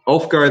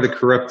Ulfgar the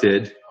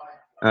Corrupted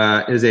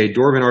is a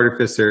dwarven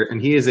artificer,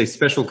 and he is a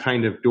special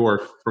kind of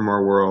dwarf from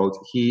our world.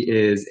 He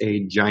is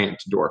a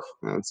giant dwarf.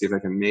 Now, let's see if I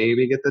can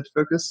maybe get that to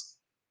focus.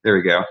 There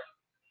we go.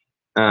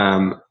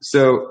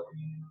 So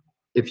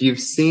if you've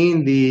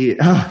seen the,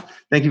 oh,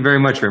 thank you very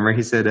much, Rimmer.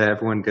 He said,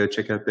 everyone go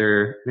check out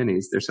their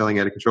minis. They're selling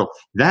out of control.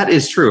 That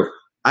is true.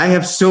 I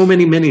have so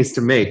many minis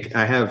to make.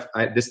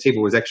 This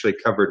table was actually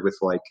covered with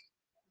like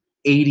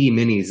 80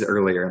 minis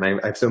earlier, and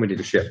I have so many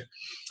to ship.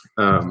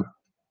 I'm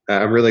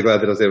really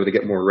glad that I was able to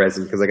get more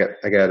resin because I got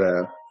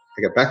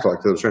backlogged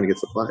because I was trying to get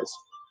supplies.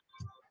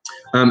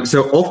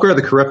 So Ulfgar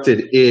the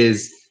Corrupted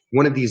is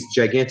one of these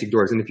gigantic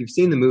dwarves, and if you've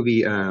seen the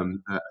movie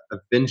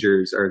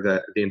Avengers or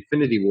the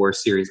Infinity War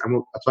series, I'm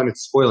not going to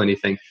spoil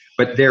anything,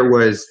 but there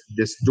was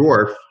this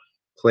dwarf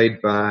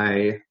played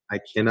by, I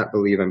cannot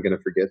believe I'm going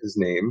to forget his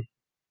name,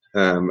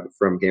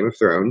 from Game of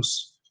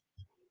Thrones.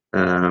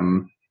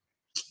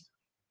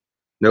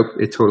 Nope,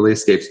 it totally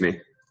escapes me.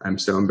 I'm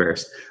so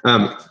embarrassed.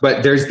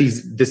 But there's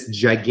this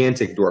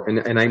gigantic dwarf,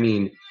 and I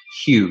mean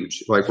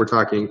huge. Like we're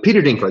talking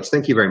Peter Dinklage.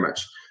 Thank you very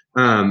much.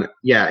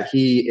 Yeah,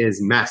 he is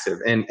massive,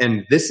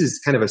 and this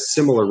is kind of a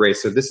similar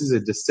race. So this is a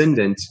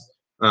descendant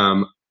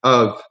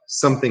of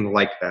something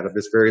like that, of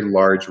this very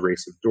large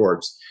race of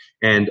dwarves.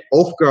 And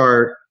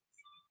Ulfgar,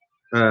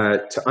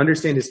 to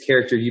understand his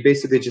character, you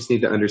basically just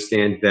need to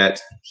understand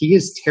that he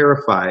is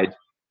terrified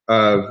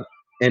of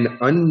an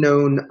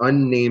unknown,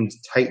 unnamed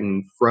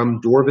titan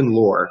from Dwarven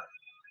lore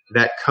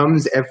that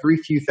comes every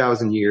few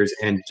thousand years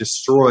and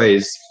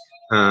destroys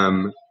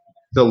the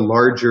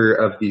larger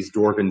of these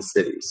Dwarven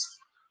cities.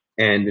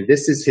 And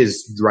this is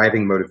his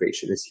driving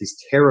motivation, is he's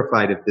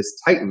terrified of this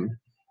titan,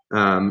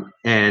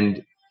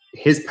 and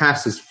his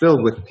past is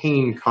filled with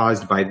pain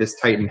caused by this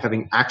titan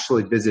having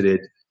actually visited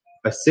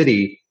a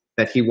city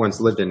that he once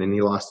lived in, and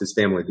he lost his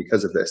family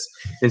because of this.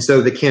 And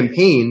so the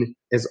campaign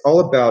is all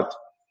about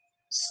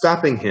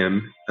stopping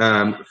him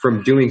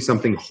from doing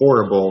something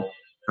horrible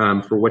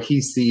for what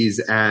he sees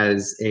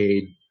as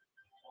a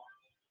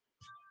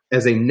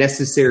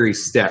necessary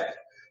step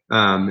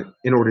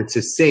in order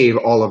to save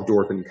all of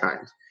Dwarven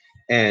kind.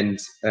 And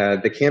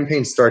the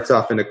campaign starts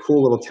off in a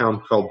cool little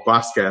town called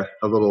Bosca,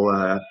 a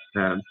little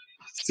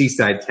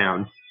seaside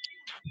town.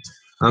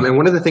 And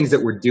one of the things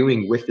that we're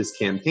doing with this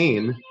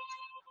campaign,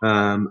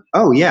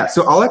 oh yeah,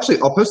 so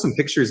I'll post some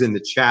pictures in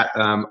the chat.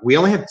 We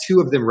only have 2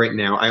 of them right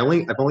now. I've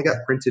only got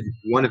printed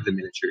 1 of the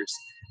miniatures.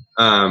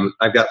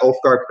 I've got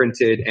Ulfgar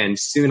printed, and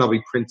soon I'll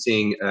be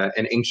printing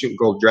an ancient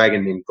gold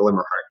dragon named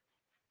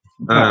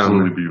Glimmerheart.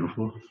 Absolutely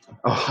beautiful.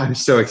 Oh, I'm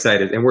so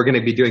excited. And we're going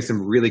to be doing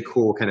some really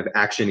cool kind of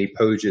action-y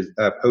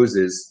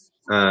poses,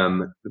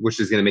 which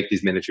is going to make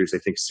these miniatures, I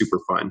think, super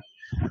fun.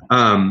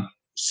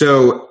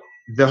 So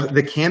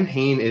the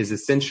campaign is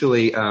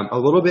essentially a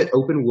little bit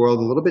open world,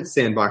 a little bit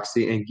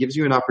sandboxy, and gives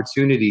you an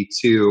opportunity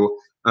to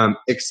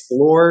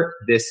explore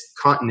this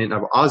continent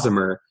of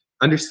Ozimmer,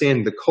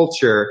 understand the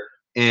culture,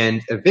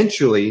 and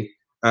eventually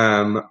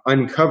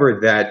uncover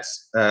that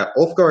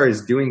Ulfgar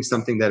is doing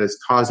something that is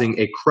causing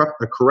a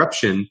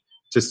corruption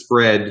to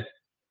spread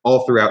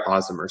all throughout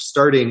Ozimmer,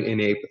 starting in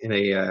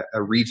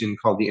a region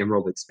called the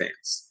Emerald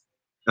Expanse.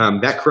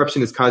 That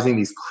corruption is causing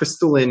these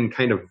crystalline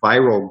kind of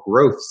viral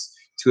growths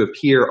to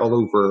appear all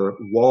over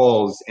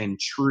walls and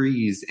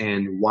trees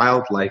and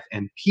wildlife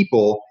and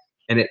people,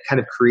 and it kind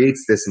of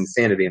creates this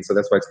insanity. And so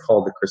that's why it's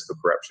called the crystal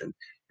corruption.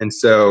 And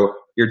so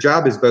your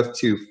job is both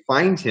to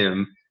find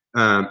him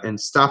and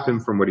stop him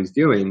from what he's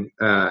doing,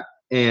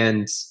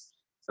 and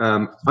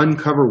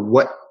uncover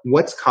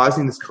what's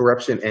causing this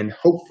corruption, and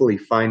hopefully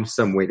find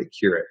some way to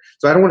cure it.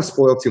 So I don't want to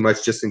spoil too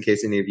much, just in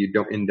case any of you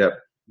don't end up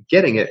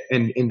getting it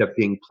and end up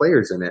being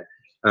players in it.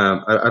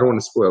 I don't want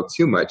to spoil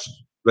too much,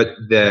 but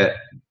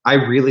I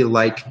really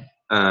like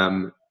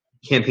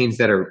campaigns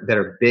that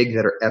are big,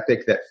 that are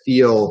epic, that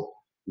feel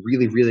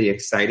really, really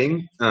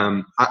exciting.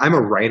 I'm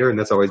a writer, and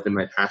that's always been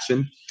my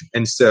passion.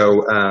 And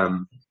so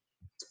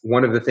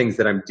one of the things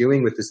that I'm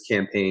doing with this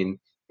campaign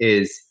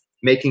is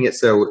making it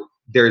so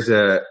there's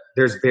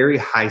very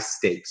high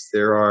stakes.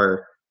 There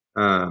are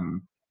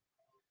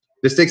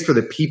the stakes for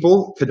the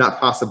people could not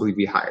possibly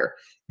be higher,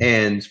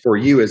 and for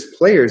you as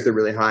players, they're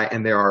really high.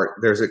 And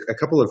there's a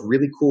couple of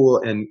really cool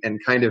and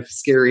kind of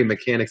scary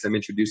mechanics I'm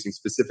introducing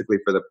specifically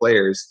for the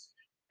players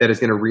that is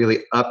going to really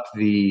up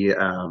the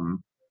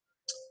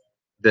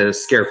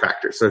scare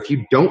factor. So if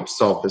you don't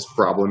solve this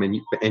problem and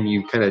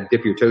you kind of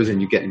dip your toes and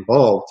you get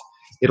involved,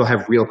 it'll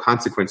have real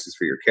consequences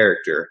for your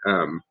character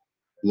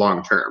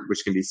long term, which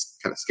can be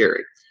kind of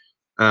scary.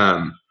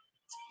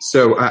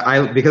 So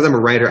because I'm a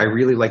writer, I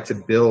really like to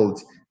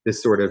build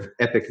this sort of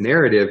epic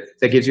narrative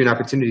that gives you an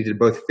opportunity to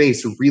both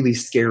face really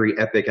scary,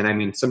 epic, and I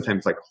mean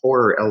sometimes like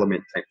horror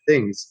element type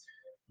things,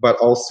 but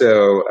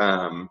also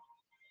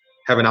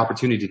have an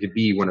opportunity to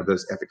be one of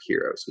those epic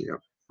heroes. You know,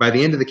 by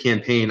the end of the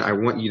campaign, I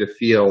want you to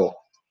feel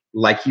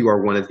like you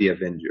are one of the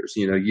Avengers.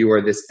 You know, you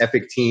are this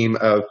epic team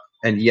of,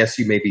 and yes,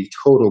 you may be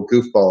total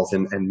goofballs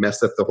and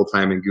mess up the whole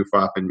time and goof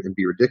off and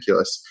be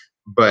ridiculous,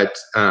 but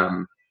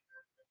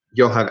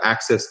you'll have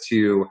access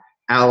to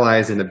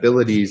allies and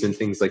abilities and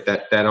things like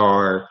that that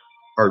are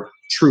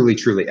truly,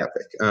 truly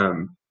epic,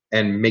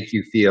 and make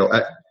you feel.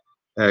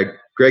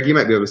 Greg, you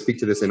might be able to speak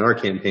to this in our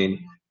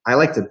campaign. I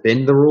like to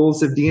bend the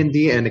rules of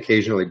D&D and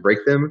occasionally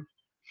break them,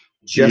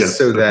 just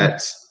so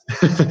that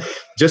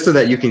just so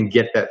that you can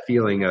get that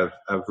feeling of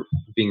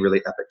being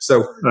really epic.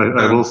 So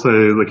I will say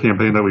the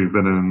campaign that we've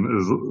been in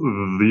is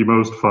the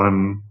most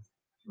fun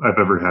I've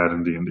ever had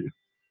in D&D.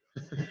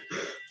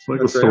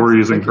 Like the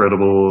story is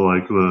incredible.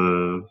 Like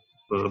the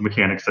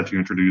mechanics that you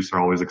introduce are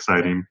always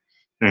exciting,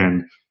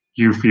 and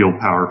you feel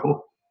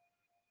powerful.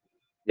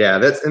 Yeah,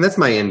 that's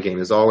my end game.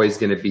 Is always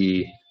going to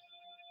be.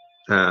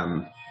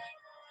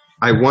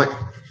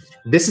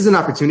 This is an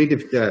opportunity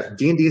to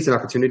D&D is an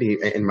opportunity,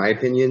 in my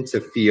opinion,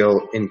 to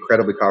feel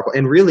incredibly powerful.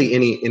 And really,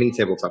 any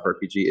tabletop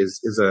RPG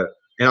is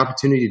an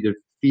opportunity to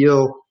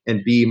feel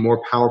and be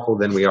more powerful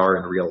than we are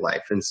in real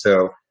life. And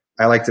so,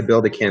 I like to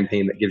build a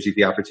campaign that gives you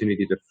the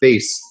opportunity to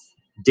face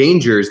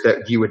dangers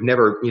that you would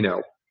never,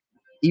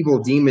 evil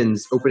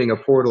demons opening a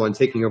portal and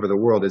taking over the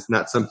world is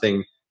not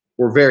something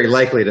we're very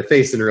likely to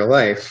face in real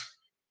life.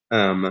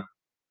 And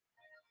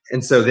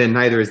so then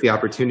neither is the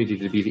opportunity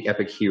to be the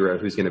epic hero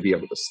who's going to be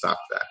able to stop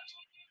that.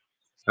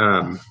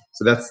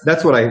 So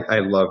that's what I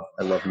love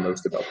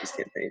most about this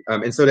campaign.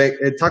 And so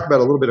to talk about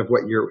a little bit of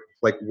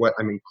what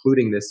I'm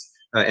including this,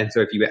 and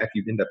so if you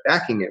end up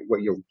backing it,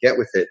 what you'll get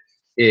with it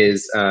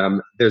is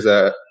there's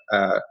a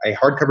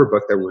hardcover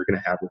book that we're going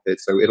to have with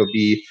it. So it'll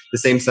be the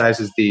same size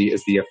as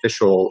the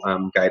official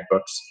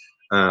guidebooks.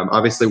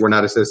 Obviously, we're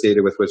not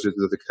associated with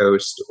Wizards of the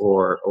Coast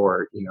or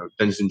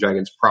Dungeons and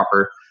Dragons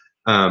proper.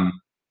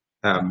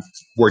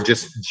 We're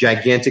just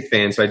gigantic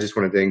fans, so I just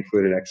wanted to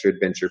include an extra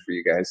adventure for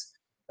you guys.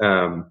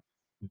 So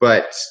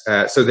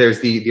there's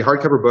the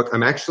hardcover book.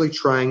 I'm actually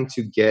trying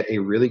to get a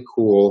really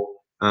cool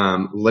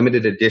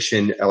limited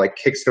edition, like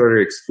Kickstarter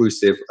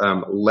exclusive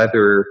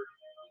leather,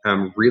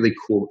 really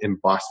cool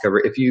embossed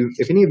cover. If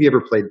any of you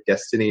ever played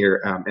Destiny or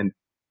and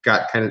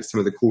got kind of some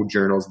of the cool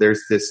journals,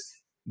 there's this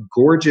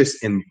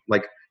gorgeous and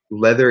like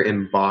leather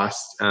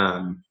embossed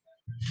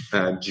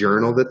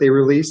journal that they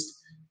released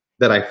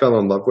that I fell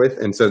in love with.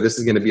 And so this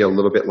is going to be a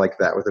little bit like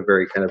that with a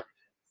very kind of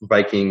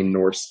Viking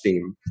Norse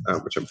theme,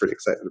 which I'm pretty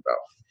excited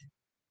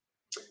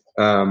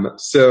about.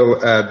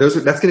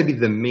 That's going to be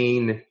the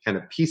main kind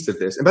of piece of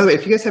this. And by the way,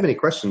 if you guys have any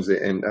questions,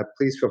 and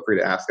please feel free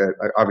to ask.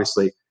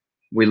 Obviously,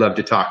 we love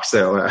to talk,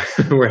 so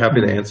we're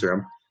happy to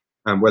answer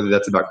them, whether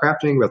that's about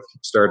crafting, about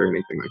Kickstarter, or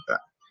anything like that.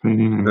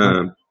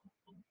 Mm-hmm.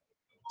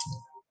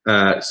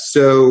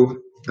 So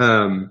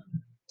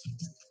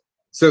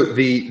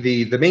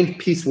the main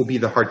piece will be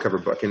the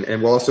hardcover book, and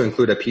we'll also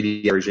include a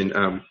PDF version,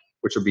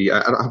 which will be, I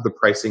don't have the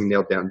pricing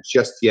nailed down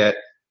just yet,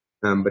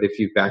 but if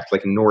you've backed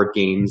like Nord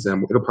Games,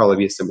 it'll probably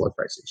be a similar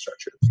pricing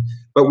structure.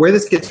 But where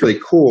this gets really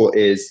cool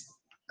is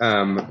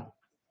I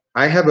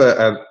have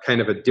a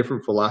kind of a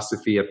different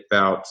philosophy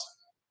about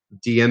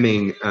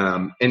DMing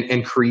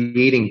and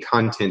creating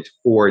content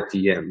for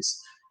DMs,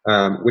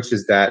 which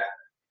is that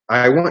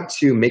I want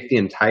to make the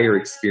entire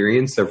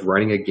experience of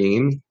running a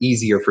game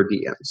easier for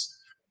DMs.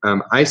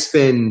 I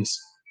spend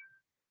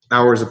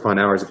hours upon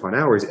hours upon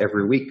hours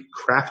every week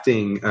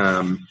crafting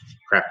a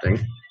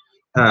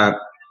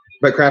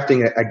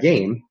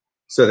game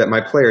so that my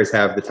players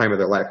have the time of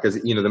their life.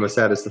 Because the most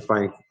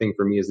satisfying thing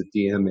for me as a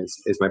DM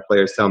is my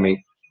players tell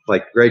me,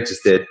 like Greg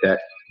just did, that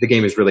the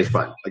game is really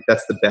fun. Like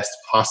that's the best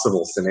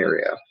possible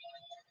scenario.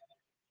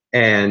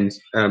 And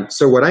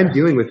so what I'm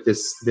doing with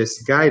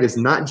this guide is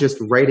not just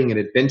writing an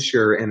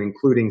adventure and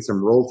including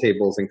some roll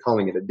tables and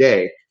calling it a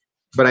day,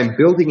 but I'm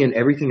building in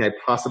everything I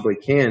possibly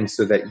can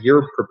so that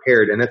you're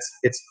prepared. And it's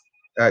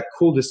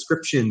cool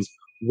descriptions.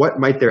 What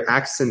might their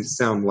accents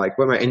sound like?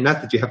 And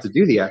not that you have to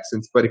do the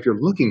accents, but if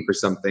you're looking for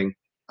something,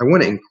 I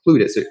want to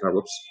include it.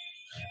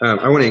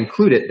 I want to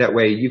include it. That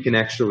way you can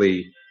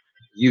actually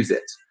use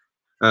it.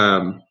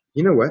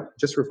 You know what?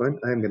 Just for fun,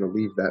 I'm going to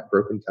leave that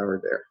broken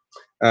tower there.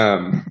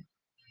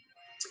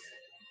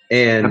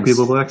 And happy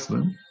little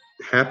accident.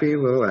 Happy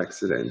little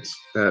accident.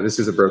 This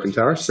is a broken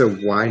tower, so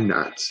why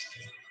not?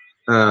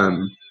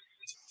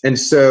 And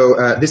so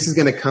this is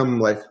going to come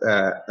with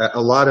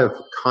a lot of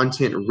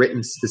content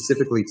written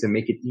specifically to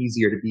make it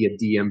easier to be a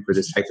DM for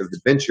this type of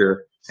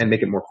adventure and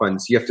make it more fun.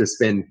 So you have to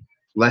spend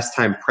less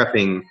time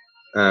prepping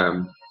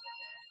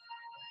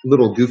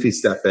little goofy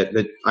stuff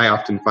that I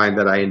often find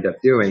that I end up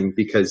doing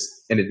because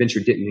an adventure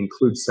didn't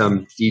include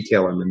some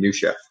detail or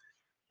minutia.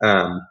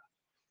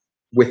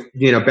 With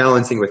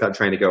balancing without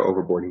trying to go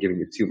overboard and giving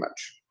you too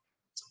much.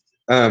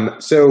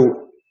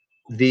 So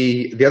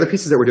the other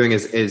pieces that we're doing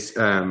is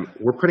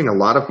we're putting a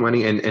lot of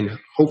money and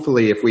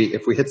hopefully if we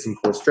hit some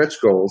cool stretch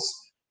goals,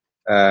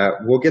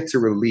 we'll get to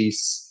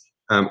release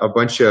a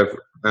bunch of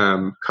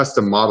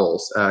custom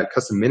models,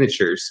 custom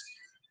miniatures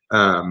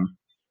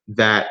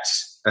that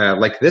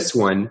like this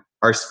one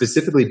are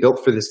specifically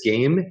built for this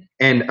game.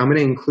 And I'm going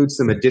to include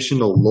some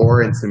additional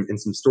lore and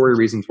some story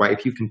reasons why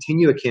if you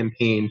continue a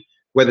campaign,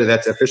 whether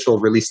that's official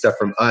release stuff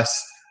from us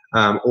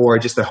or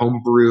just a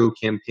homebrew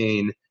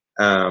campaign,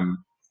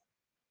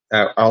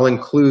 I'll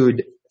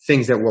include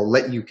things that will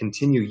let you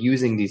continue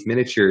using these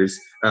miniatures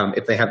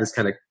if they have this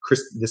kind of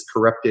this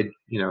corrupted,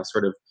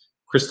 sort of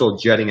crystal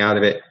jutting out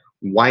of it.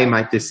 Why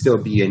might this still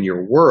be in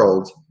your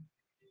world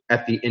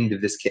at the end of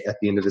this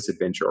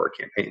adventure or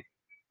campaign?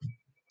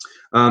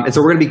 And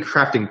so we're going to be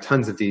crafting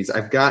tons of these.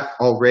 I've got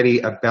already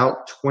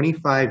about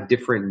 25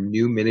 different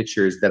new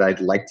miniatures that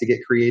I'd like to get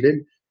created.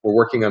 We're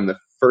working on the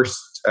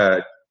first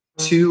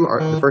two.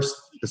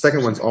 The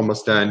second one's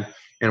almost done,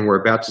 and we're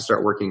about to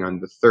start working on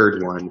the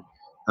third one.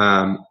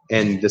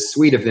 And the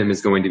suite of them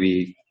is going to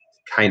be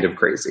kind of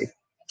crazy.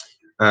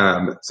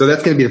 So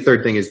that's going to be the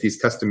third thing, is these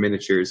custom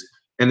miniatures.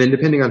 And then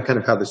depending on kind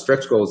of how the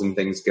stretch goals and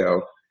things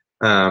go,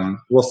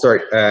 we'll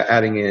start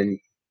adding in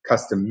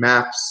custom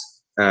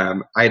maps,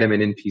 item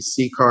and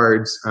NPC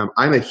cards.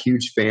 I'm a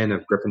huge fan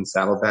of Griffin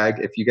Saddlebag.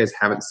 If you guys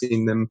haven't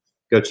seen them,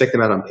 go check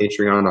them out on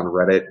Patreon, on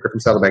Reddit. Griffin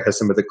Saddlebag has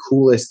some of the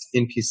coolest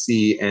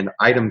NPC and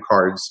item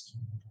cards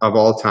of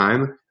all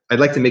time. I'd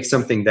like to make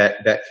something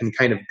that can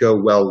kind of go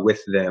well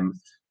with them,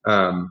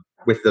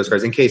 with those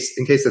cards, in case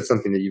that's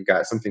something that you've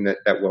got, something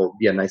that will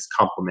be a nice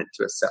complement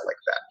to a set like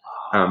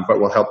that, but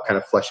will help kind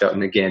of flesh out,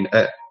 and again,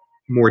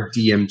 more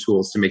DM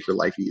tools to make your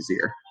life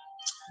easier.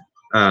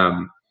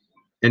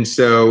 And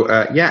so,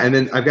 yeah, and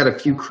then I've got a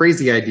few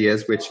crazy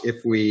ideas, which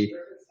if we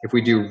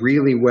do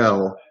really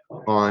well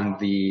on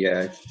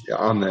the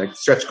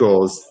stretch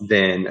goals,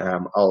 then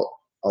I'll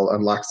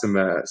unlock some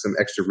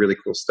extra really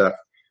cool stuff.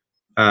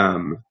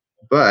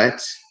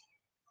 But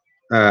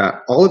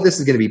all of this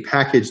is going to be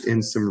packaged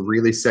in some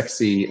really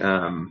sexy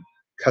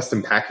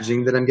custom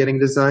packaging that I'm getting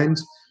designed,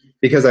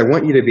 because I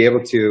want you to be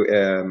able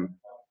to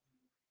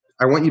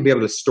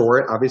store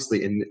it,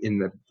 obviously, in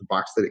the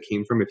box that it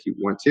came from if you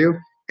want to,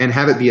 and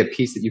have it be a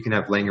piece that you can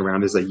have laying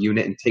around as a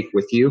unit and take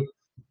with you,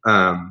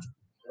 and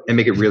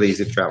make it really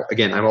easy to travel.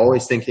 Again, I'm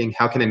always thinking,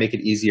 how can I make it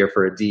easier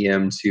for a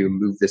DM to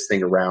move this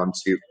thing around,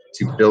 to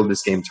build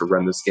this game, to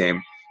run this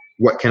game?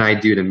 What can I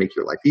do to make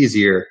your life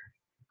easier?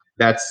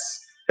 That's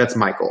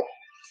my goal.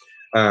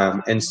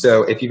 And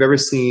so if you've ever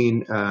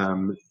seen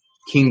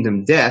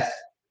Kingdom Death,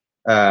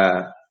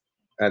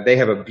 they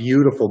have a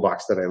beautiful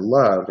box that I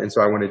love, and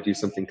so I want to do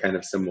something kind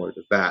of similar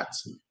to that.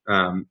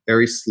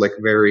 Very slick,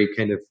 very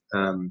kind of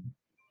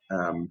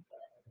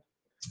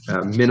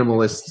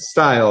minimalist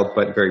style,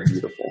 but very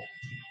beautiful.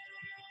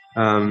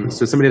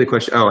 So somebody had a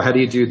question, how do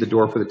you do the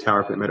door for the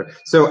tower, for that matter?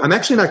 So I'm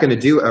actually not going to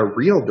do a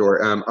real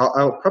door.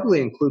 I'll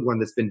probably include one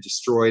that's been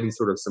destroyed and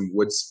sort of some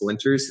wood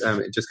splinters,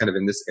 just kind of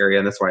in this area,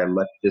 and that's why I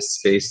left this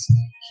space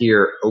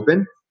here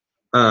open.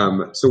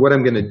 So what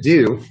I'm going to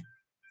do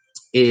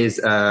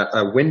is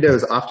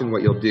windows, often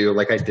what you'll do,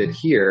 like I did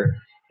here,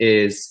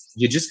 is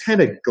you just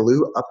kind of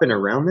glue up and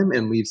around them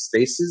and leave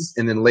spaces,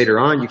 and then later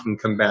on you can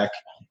come back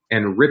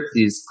and rip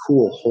these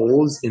cool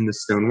holes in the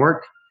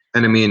stonework.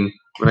 And I mean,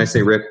 when I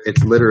say rip,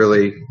 it's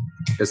literally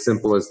as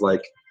simple as,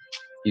 like,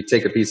 you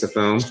take a piece of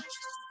foam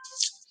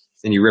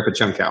and you rip a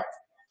chunk out.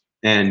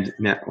 And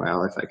now,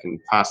 well, if I can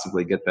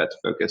possibly get that to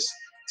focus.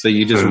 So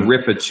you just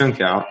rip a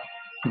chunk out.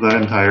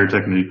 That entire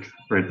technique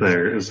right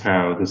there is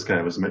how this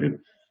guy was made.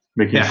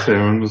 Making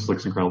stones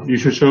looks incredible. You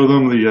should show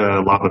them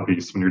the lava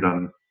piece when you're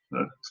done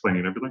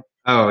explaining everything.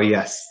 Oh,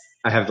 yes.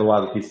 I have the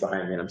lava piece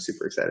behind me, and I'm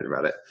super excited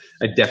about it.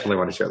 I definitely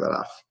want to show that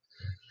off.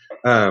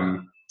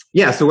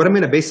 Yeah, so what I'm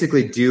going to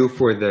basically do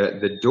for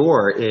the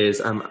door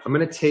is I'm going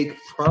to take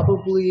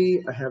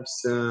probably, I have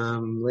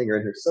some laying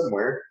around here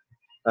somewhere.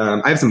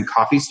 I have some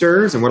coffee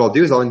stirrers, and what I'll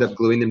do is I'll end up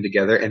gluing them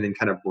together and then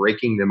kind of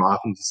breaking them off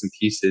into some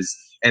pieces,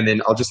 and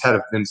then I'll just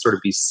have them sort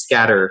of be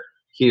scattered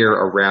here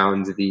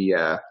around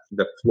the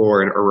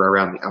floor and or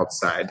around the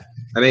outside.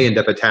 I may end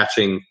up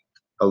attaching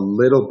a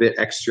little bit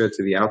extra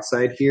to the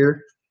outside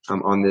here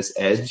on this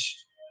edge.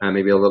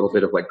 Maybe a little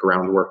bit of like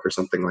groundwork or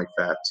something like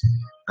that,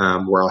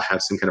 where I'll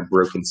have some kind of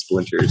broken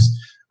splinters.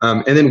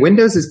 And then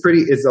windows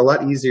is a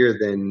lot easier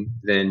than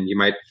you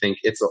might think.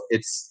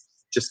 It's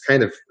just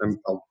kind of,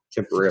 I'll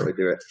temporarily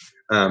do it.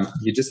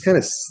 You just kind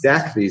of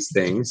stack these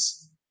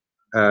things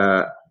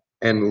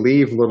and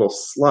leave little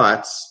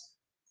slots.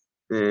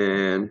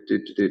 And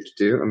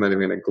I'm not even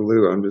going to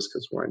glue them just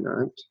because why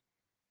not?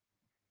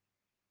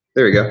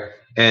 There we go.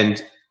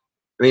 And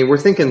I mean, we're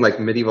thinking like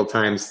medieval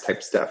times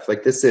type stuff.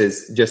 Like this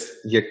is just,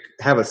 you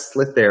have a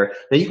slit there.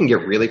 Now you can get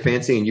really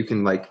fancy and you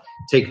can like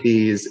take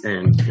these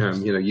and,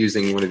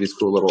 using one of these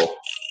cool little,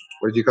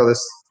 what did you call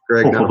this,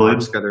 Greg? Not a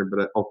box cutter,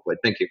 but an oak blade.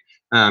 Thank you.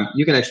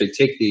 You can actually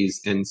take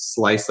these and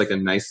slice like a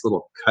nice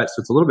little cut.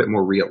 So it's a little bit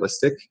more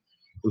realistic.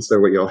 And so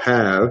what you'll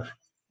have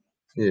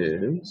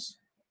is,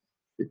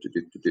 if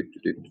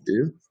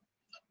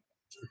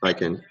I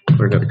can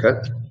learn how to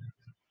cut.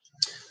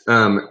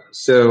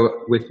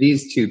 So with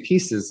these two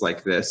pieces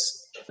like this,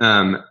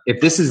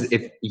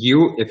 if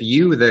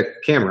you the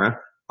camera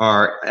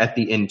are at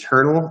the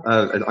internal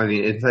on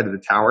the inside of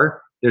the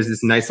tower, there's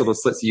this nice little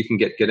slit so you can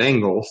get good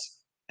angles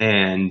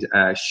and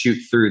shoot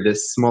through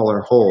this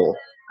smaller hole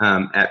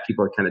at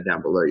people are kind of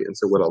down below you. And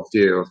so what I'll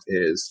do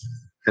is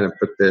kind of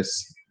put this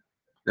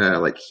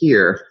like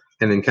here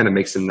and then kind of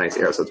make some nice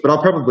arrow slits. But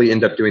I'll probably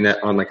end up doing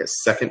that on like a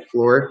second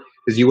floor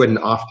because you wouldn't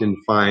often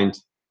find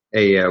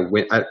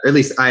at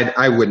least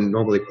I wouldn't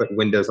normally put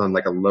windows on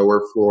like a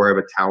lower floor of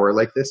a tower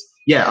like this.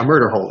 Yeah, a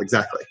murder hole,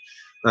 exactly.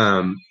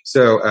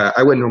 So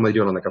I wouldn't normally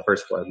do it on like a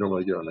first floor. I'd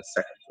normally do it on a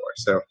second floor.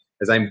 So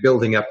as I'm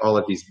building up all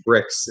of these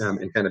bricks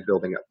and kind of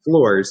building up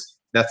floors,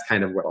 that's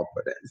kind of what I'll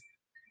put in.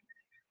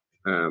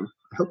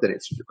 I hope that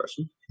answers your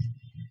question.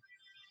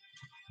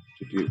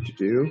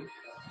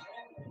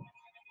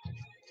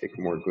 Take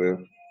more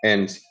glue.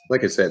 And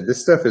like I said,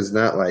 this stuff is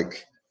not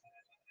like,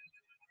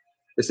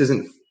 this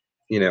isn't,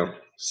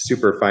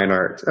 super fine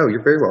art. Oh,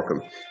 you're very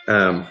welcome.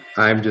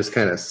 I'm just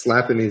kind of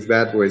slapping these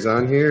bad boys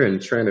on here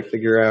and trying to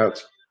figure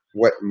out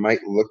what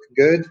might look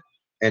good.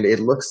 And it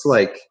looks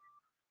like,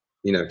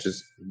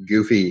 just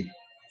goofy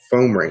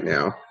foam right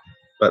now.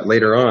 But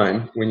later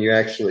on, when you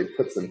actually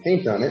put some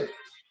paint on it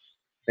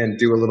and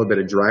do a little bit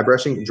of dry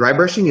brushing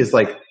is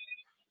like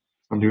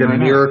the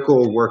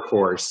miracle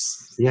workhorse.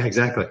 Yeah,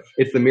 exactly.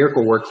 It's the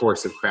miracle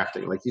workhorse of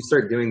crafting. Like you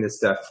start doing this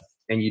stuff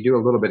and you do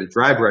a little bit of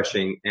dry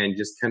brushing and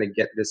just kind of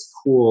get this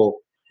cool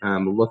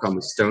look on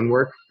the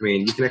stonework. I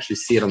mean, you can actually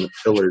see it on the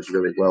pillars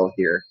really well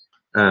here.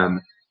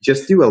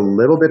 Just do a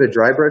little bit of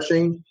dry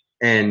brushing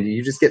and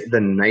you just get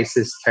the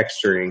nicest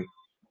texturing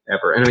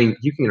ever. And I mean,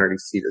 you can already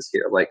see this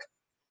here. Like,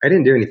 I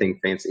didn't do anything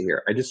fancy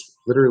here. I just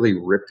literally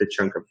ripped a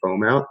chunk of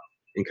foam out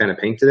and kind of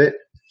painted it.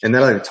 And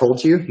then I've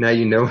told you, now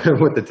you know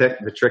what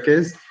the trick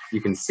is.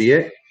 You can see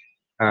it.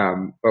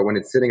 But when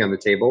it's sitting on the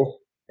table,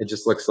 it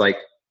just looks like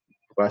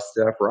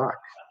busted up rock.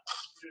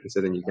 And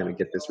so then you kind of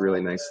get this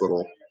really nice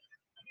little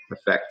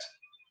effect.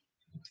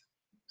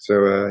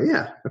 So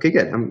yeah, okay,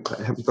 good. I'm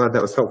glad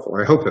that was helpful.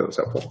 I hope it was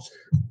helpful.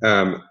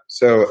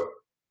 So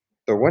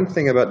the one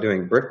thing about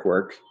doing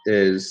brickwork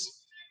is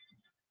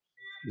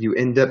you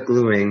end up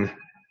gluing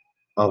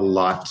a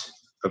lot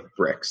of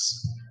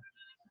bricks.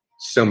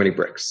 So many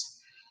bricks.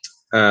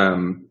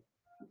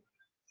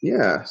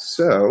 Yeah,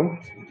 so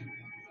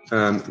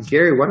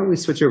Gary, why don't we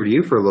switch over to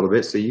you for a little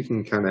bit so you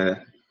can kind of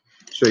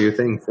show your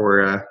thing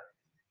for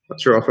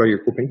show off all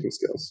your cool painting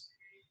skills.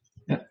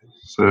 Yeah.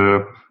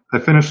 So I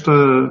finished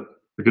a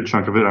good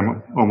chunk of it.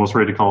 I'm almost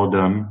ready to call it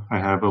done. I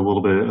have a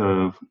little bit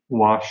of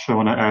wash I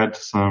want to add to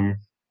some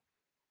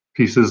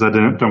pieces that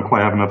don't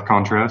quite have enough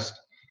contrast.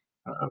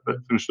 But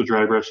finished the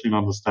dry brushing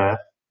on the staff,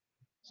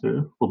 so a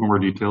little bit more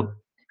detailed.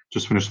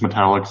 Just finished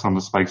metallics on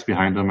the spikes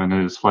behind him and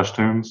his flesh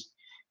tones.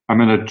 I'm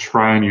gonna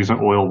try and use an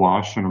oil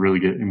wash and really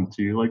get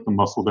into like the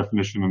muscle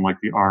definition and like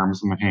the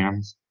arms and the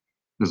hands.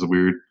 There's a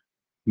weird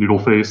noodle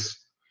face.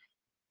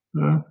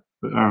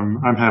 But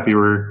I'm happy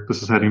where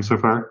this is heading so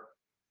far.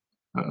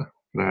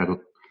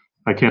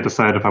 I can't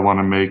decide if I want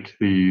to make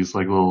these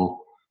like little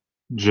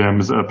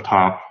gems up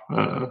top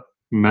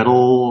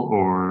metal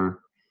or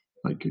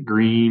like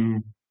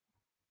green.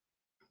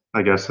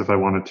 I guess if I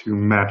wanted to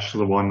match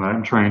the one that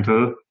I'm trying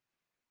to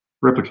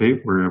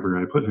replicate wherever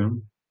I put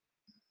him.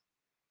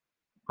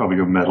 Probably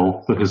go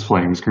metal, but his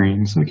flame's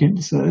green, so I can't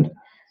decide.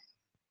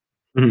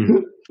 I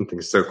think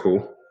it's so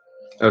cool.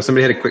 Oh,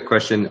 somebody had a quick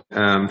question.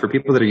 For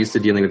people that are used to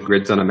dealing with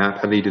grids on a map,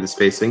 how do you do the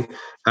spacing?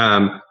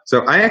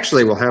 So I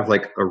actually will have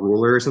like a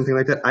ruler or something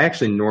like that. I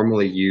actually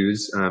normally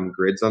use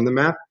grids on the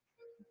map.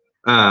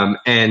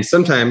 And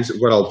sometimes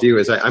what I'll do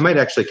is I might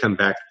actually come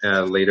back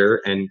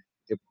later, and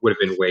it would have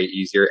been way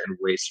easier and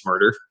way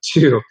smarter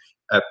to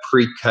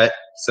pre-cut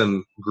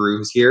some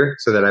grooves here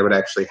so that I would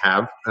actually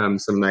have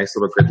some nice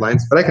little grid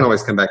lines. But I can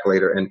always come back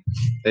later and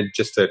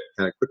just to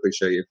kind of quickly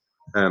show you.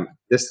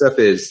 This stuff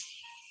is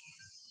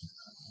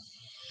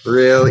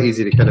real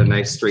easy to cut a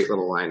nice straight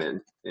little line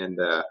in. And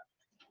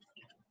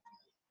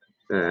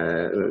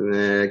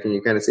can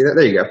you kind of see that?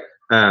 There you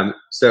go.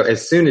 So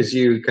as soon as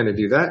you kind of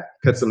do that,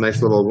 cut some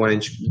nice little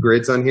 1-inch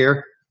grids on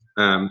here.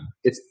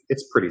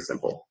 It's pretty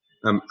simple.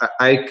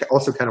 I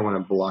also kind of want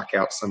to block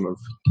out some of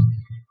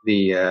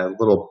the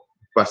little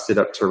busted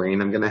up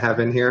terrain I'm going to have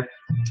in here,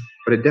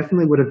 but it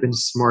definitely would have been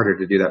smarter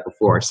to do that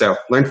before. So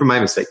learn from my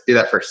mistake. Do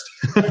that first.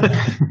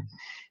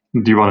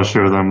 Do you want to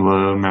show them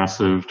the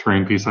massive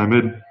terrain piece I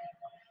made?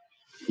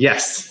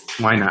 Yes,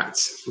 why not?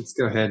 Let's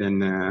go ahead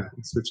and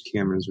switch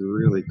cameras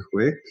really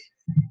quick.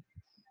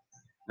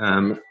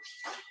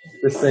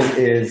 This thing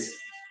is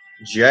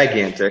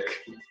gigantic.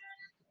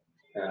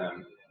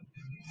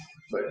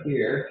 But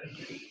here.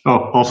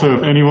 Oh, also,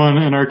 if anyone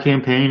in our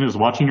campaign is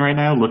watching right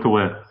now, look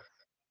away.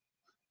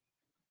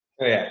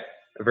 Oh yeah,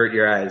 avert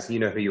your eyes. You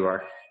know who you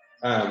are.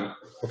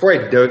 Before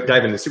I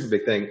dive into the super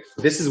big thing,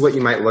 this is what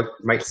you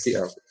might see.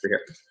 Oh, over here.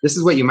 This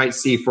is what you might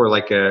see for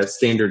like a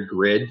standard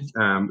grid.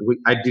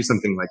 I do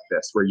something like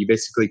this, where you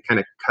basically kind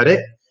of cut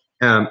it,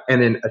 and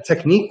then a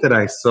technique that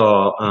I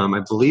saw,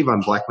 I believe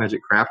on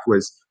Blackmagic Craft,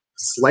 was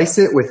slice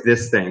it with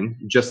this thing,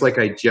 just like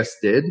I just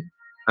did.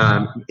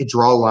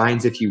 Draw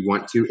lines if you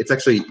want to. It's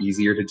actually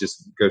easier to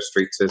just go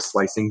straight to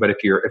slicing, but if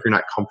you're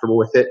not comfortable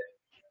with it,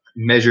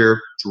 measure,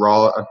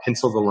 draw a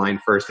pencil the line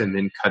first, and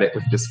then cut it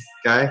with this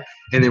guy.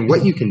 And then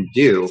what you can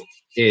do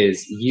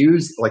is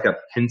use like a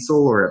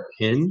pencil or a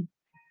pin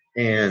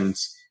and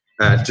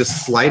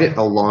just slide it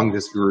along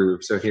this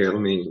groove. So here,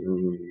 let me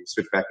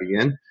switch back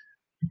again.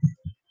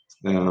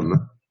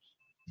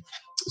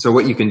 So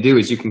what you can do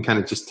is you can kind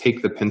of just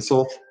take the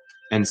pencil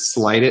and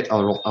slide it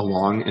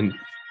along and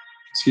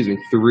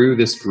through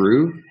this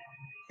groove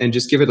and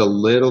just give it a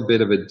little bit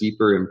of a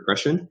deeper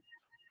impression.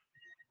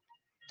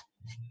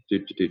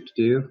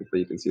 Hopefully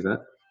you can see that.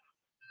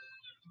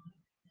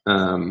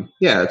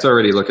 Yeah, it's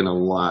already looking a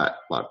lot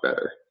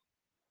better.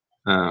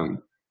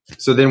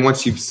 So then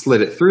once you've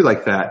slid it through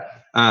like that,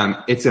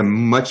 it's a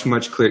much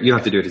clearer. You don't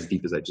have to do it as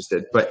deep as I just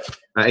did, but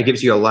it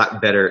gives you a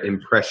lot better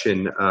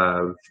impression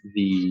of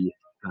the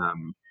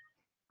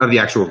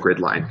actual grid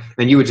line.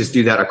 And you would just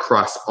do that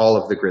across all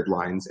of the grid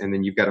lines, and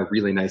then you've got a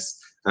really nice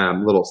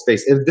little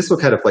space. This will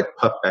kind of like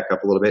puff back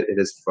up a little bit. It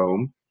is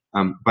foam,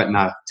 but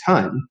not a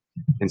ton.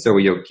 And so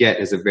what you'll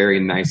get is a very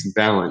nice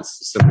balance,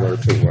 similar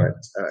to what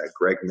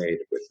Greg made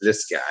with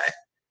this guy,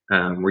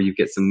 where you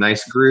get some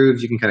nice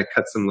grooves. You can kind of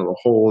cut some little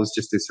holes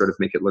just to sort of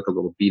make it look a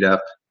little beat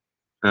up.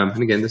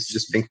 And again, this is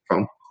just pink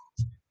foam.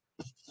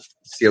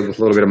 Sealed with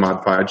a little bit of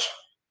Mod Podge.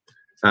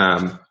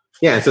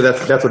 Yeah, and so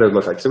that's what it would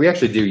look like. So we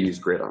actually do use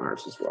grid on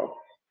ours as well.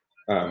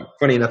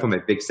 Funny enough, on my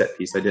big set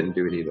piece, I didn't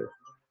do it either.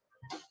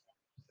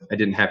 I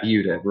didn't have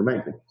you to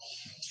remind me.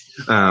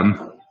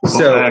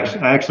 So I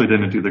actually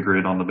didn't do the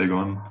grid on the big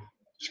one,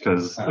 just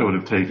because it would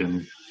have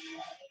taken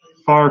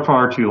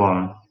far too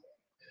long.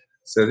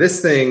 So this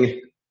thing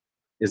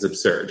is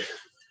absurd.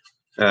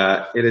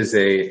 It is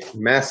a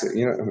massive.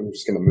 You know, I'm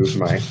just going to move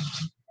my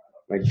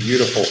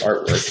beautiful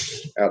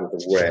artwork out of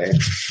the way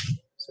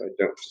so I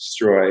don't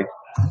destroy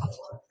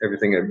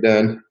everything I've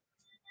done.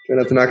 Try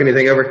not to knock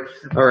anything over.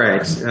 All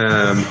right.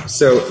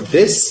 So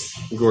this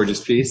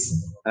gorgeous piece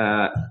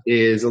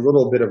is a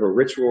little bit of a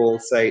ritual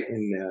site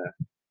in.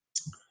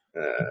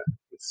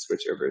 Let's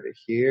switch over to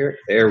here.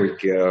 There we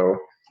go.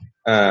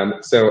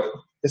 So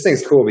this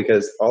thing's cool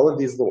because all of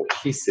these little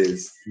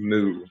pieces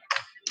move.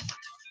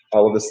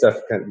 All of the stuff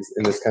kind of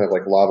in this kind of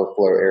like lava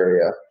flow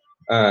area.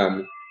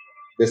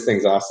 This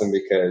thing's awesome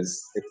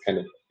because it's kind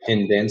of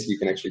pinned in, so you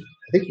can actually.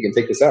 I think you can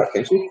take this out,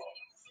 can't you?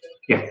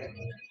 Yeah.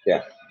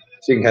 Yeah.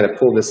 So you can kind of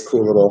pull this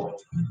cool little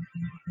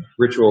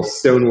ritual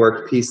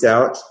stonework piece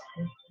out.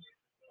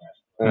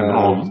 And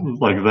all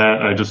like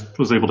that, I just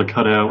was able to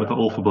cut it out with the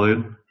Ulfa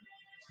blade.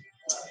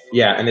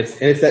 Yeah, and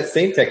it's that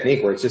same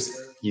technique where it's just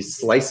you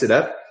slice it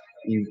up,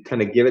 you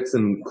kind of give it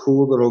some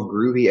cool little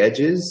groovy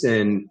edges,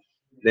 and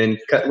then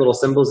cut little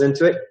symbols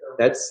into it.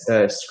 That's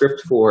a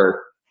script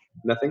for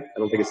nothing. I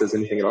don't think it says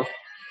anything at all.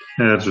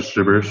 Yeah, it's just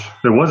gibberish.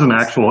 There was an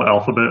actual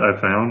alphabet I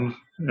found,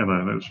 and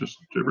then it's just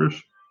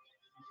gibberish.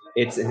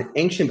 It's an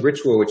ancient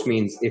ritual, which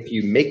means if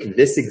you make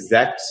this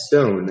exact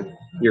stone,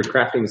 your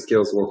crafting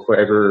skills will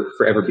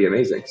forever be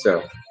amazing.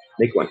 So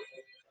make one.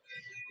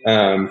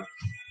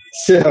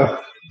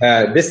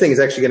 This thing is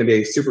actually going to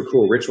be a super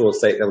cool ritual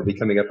site that will be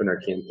coming up in our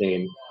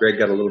campaign. Greg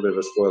got a little bit of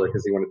a spoiler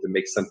because he wanted to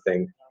make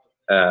something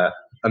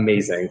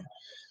amazing.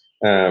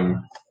 I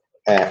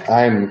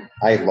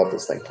love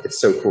this thing. It's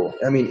so cool.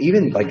 I mean,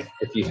 even like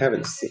if you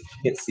can't see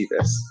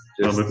this.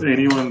 If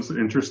anyone's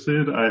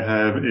interested, I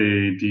have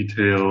a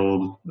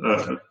detailed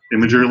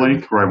Imager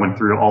link where I went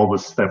through all the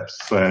steps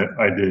that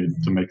I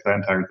did to make that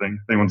entire thing.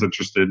 If anyone's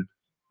interested,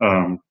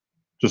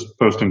 just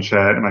post in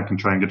chat and I can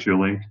try and get you a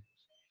link.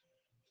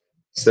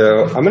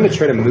 So I'm going to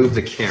try to move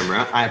the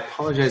camera. I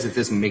apologize if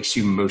this makes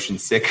you motion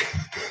sick,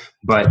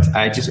 but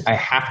I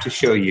have to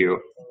show you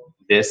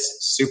this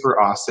super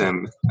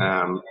awesome.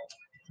 Holy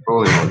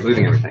moly,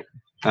 losing everything.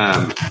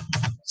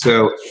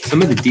 So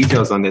some of the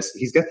details on this,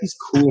 he's got these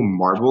cool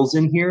marbles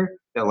in here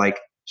that like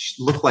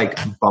look like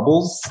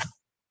bubbles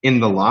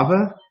in the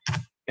lava,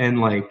 and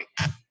like,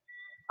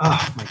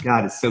 oh my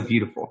god, it's so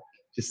beautiful.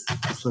 Just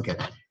look at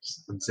it.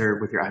 Just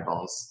observe with your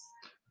eyeballs.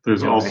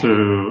 There's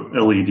also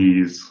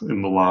LEDs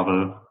in the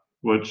lava,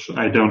 which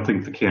I don't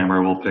think the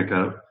camera will pick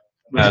up.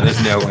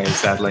 There's no way,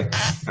 sadly.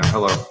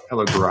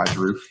 Hello, garage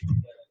roof,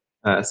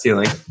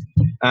 ceiling.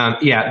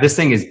 Yeah, this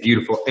thing is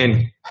beautiful,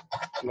 and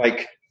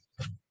like,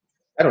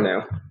 I don't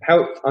know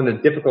how on the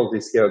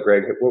difficulty scale,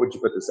 Greg. What would you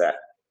put this at?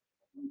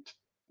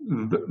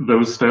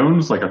 Those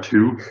stones, like a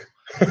 2.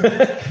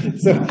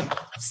 So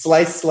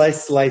slice,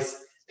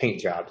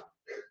 paint job.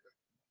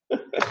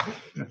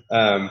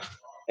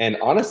 And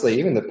honestly,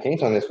 even the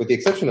paint on this, with the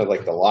exception of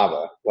like the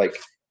lava, like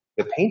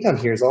the paint on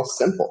here is all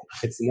simple.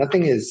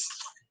 Nothing is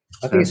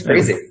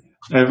crazy.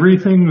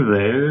 Everything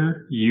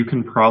there you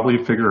can probably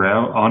figure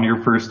out on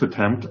your first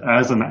attempt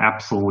as an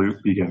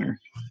absolute beginner.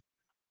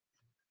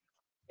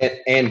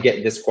 And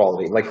get this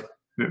quality. Like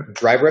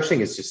dry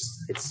brushing is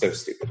it's so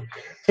stupid.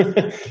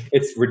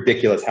 It's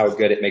ridiculous how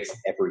good it makes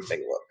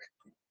everything look.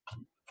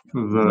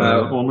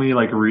 The only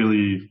like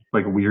really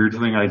like weird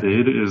thing I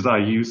did is I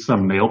used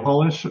some nail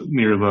polish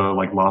near the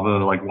like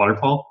lava like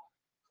waterfall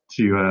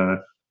to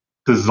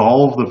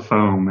dissolve the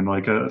foam in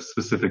like a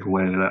specific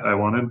way that I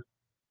wanted.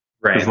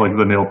 Right. Because like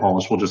the nail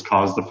polish will just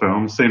cause the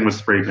foam. Same with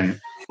spray paint,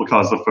 will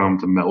cause the foam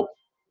to melt.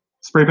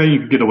 Spray paint you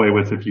can get away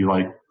with if you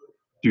like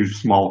do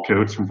small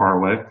coats from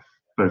far away,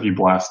 but if you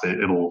blast it,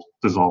 it'll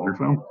dissolve your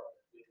foam.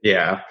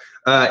 Yeah.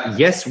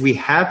 Yes, we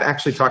have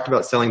actually talked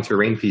about selling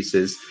terrain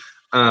pieces.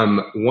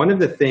 One of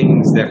the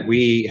things that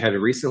we had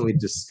recently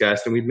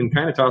discussed, and we've been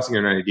kind of tossing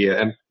around an idea,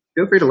 and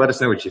feel free to let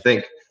us know what you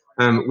think.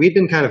 We've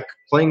been kind of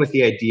playing with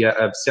the idea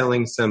of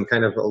selling some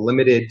kind of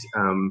limited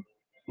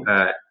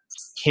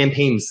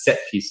campaign set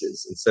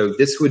pieces. And so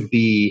this would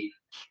be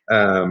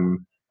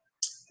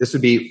This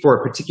would be for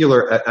a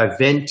particular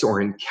event or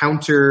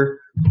encounter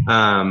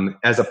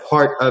as a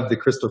part of the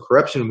Crystal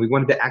Corruption. We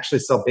wanted to actually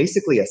sell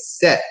basically a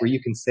set where you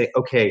can say,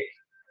 okay,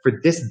 for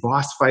this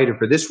boss fight or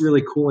for this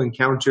really cool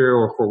encounter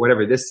or for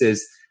whatever this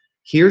is,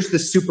 here's the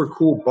super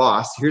cool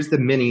boss. Here's the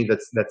mini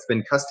that's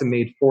been custom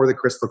made for the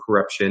Crystal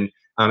Corruption.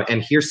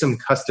 And here's some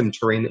custom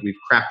terrain that we've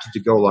crafted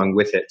to go along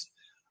with it.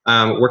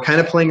 We're kind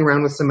of playing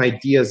around with some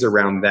ideas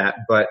around that.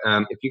 But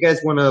if you guys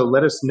want to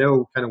let us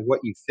know kind of what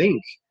you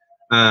think,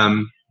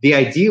 the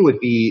idea would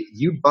be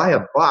you'd buy a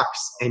box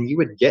and you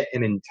would get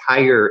an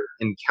entire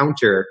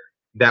encounter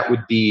that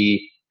would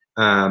be,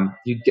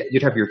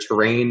 you'd have your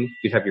terrain,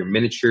 you'd have your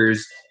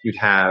miniatures, you'd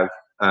have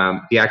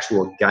the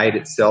actual guide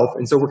itself.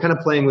 And so we're kind of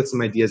playing with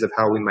some ideas of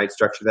how we might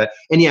structure that.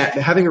 And yeah,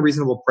 having a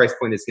reasonable price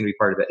point is going to be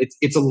part of it.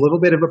 It's a little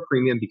bit of a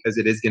premium because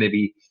it is going to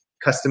be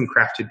custom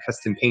crafted,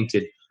 custom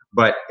painted.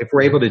 But if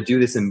we're able to do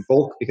this in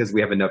bulk because we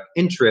have enough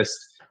interest,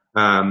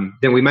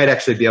 then we might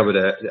actually be able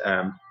to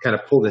kind of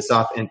pull this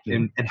off and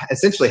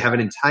essentially have an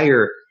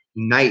entire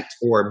night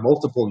or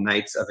multiple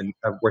nights of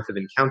worth of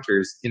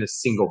encounters in a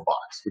single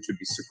box, which would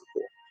be super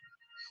cool.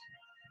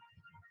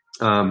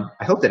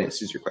 I hope that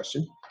answers your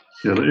question.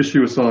 Yeah, the issue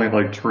with selling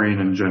like terrain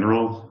in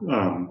general,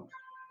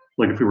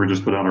 like if we were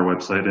just put it on our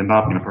website and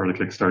not being a part of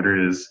the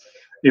Kickstarter, is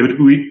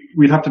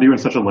we'd have to do it in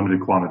such a limited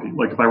quantity.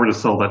 Like if I were to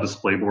sell that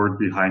display board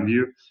behind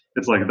you,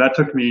 it's like that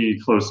took me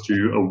close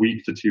to a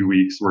week to 2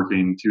 weeks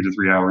working 2 to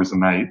 3 hours a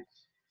night,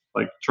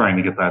 like trying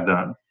to get that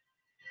done.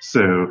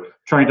 So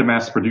trying to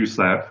mass produce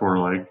that for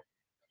like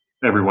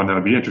everyone that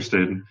would be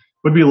interested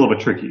would be a little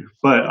bit tricky.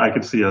 But I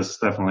could see us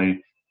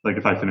definitely, like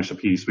if I finish a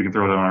piece, we can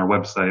throw it on our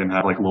website and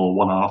have like little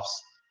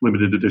one-offs,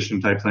 limited edition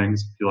type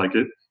things if you like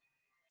it.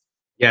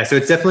 Yeah, so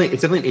it's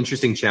definitely an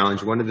interesting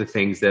challenge. One of the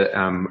things that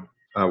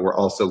we're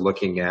also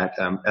looking at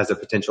as a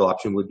potential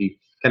option would be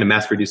kind of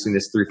mass producing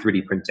this through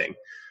 3D printing.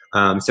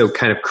 So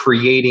kind of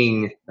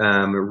creating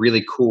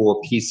really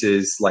cool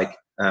pieces like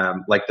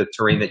the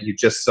terrain that you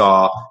just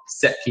saw,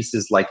 set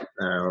pieces like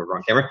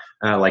wrong camera,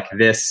 like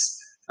this,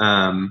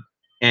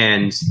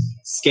 and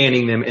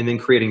scanning them and then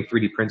creating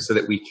 3D prints so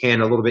that we can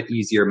a little bit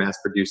easier mass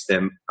produce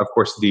them. Of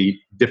course, the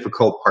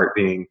difficult part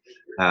being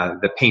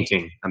the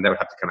painting that would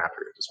have to come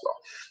after it as well.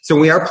 So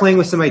we are playing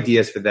with some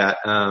ideas for that.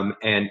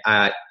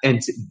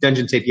 And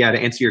Dungeon Tape, yeah, to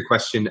answer your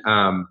question,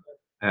 or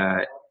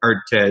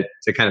to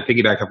kind of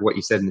piggyback off what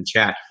you said in the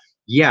chat,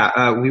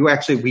 yeah,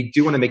 we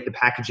do want to make the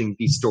packaging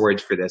be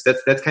storage for this.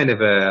 That's kind of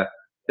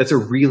that's a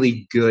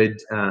really good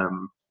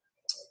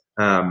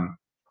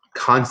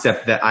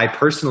concept that I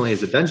personally,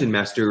 as a dungeon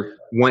master,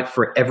 want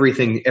for every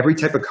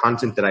type of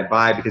content that I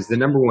buy, because the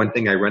number one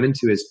thing I run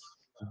into is,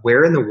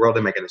 where in the world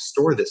am I going to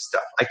store this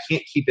stuff? I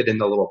can't keep it in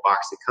the little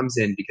box it comes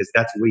in because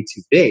that's way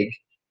too big.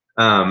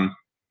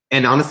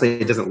 And honestly,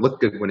 it doesn't look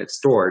good when it's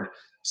stored.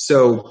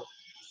 So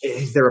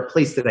is there a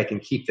place that I can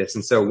keep this?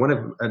 And so one of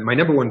my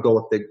number one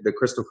goal with the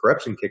Crystal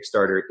Corruption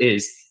Kickstarter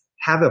is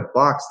have a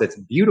box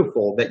that's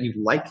beautiful, that you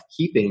like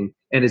keeping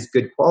and is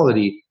good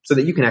quality, so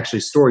that you can actually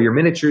store your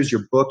miniatures,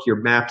 your book,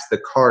 your maps,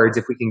 the cards.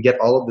 If we can get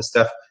all of the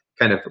stuff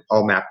kind of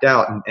all mapped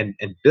out and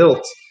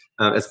built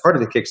as part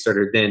of the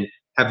Kickstarter, then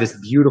have this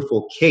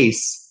beautiful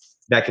case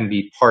that can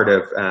be part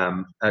of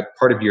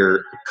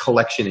your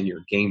collection in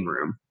your game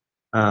room.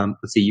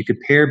 Let's see, you could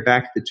pare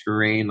back the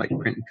terrain, like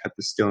print and cut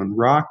the stone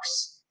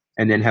rocks,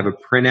 and then have a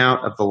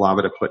printout of the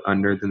lava to put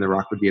under. Then the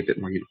rock would be a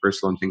bit more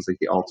universal, and things like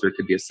the altar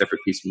could be a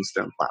separate piece from the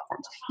stone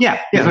platforms. Yeah,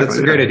 exactly, that's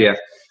a great idea.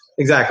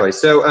 Exactly.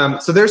 So,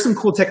 so there's some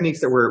cool techniques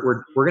that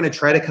we're going to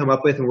try to come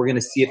up with, and we're going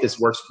to see if this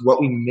works.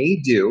 What we may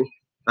do,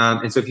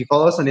 and so if you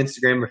follow us on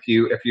Instagram, if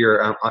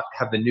you're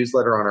have the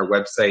newsletter on our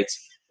website.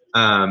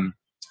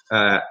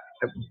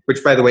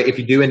 Which, by the way, if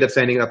you do end up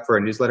signing up for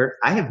our newsletter,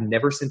 I have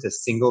never sent a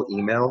single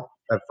email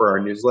for our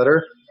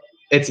newsletter.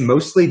 It's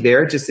mostly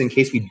there just in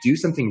case we do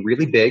something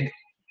really big.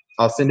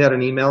 I'll send out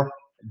an email.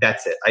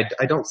 That's it.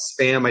 I don't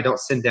spam. I don't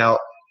send out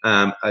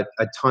a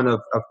ton of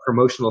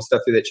promotional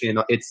stuff through that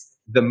channel. It's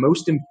the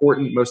most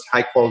important, most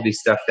high quality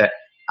stuff that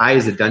I,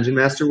 as a dungeon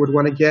master, would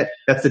want to get.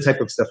 That's the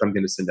type of stuff I'm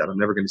going to send out. I'm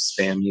never going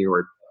to spam you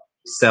or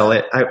sell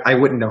it. I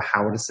wouldn't know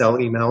how to sell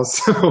emails,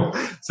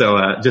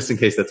 so just in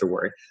case that's a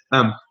worry.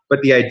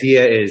 But the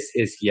idea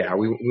is yeah,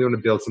 we want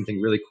to build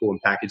something really cool and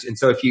package. And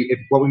so if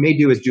what we may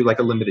do is do like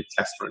a limited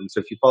test run.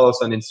 So if you follow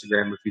us on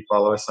Instagram, if you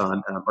follow us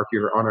on, or if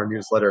you're on our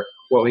newsletter,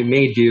 what we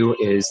may do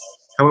is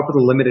come up with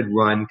a limited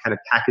run, kind of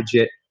package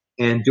it,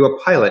 and do a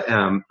pilot.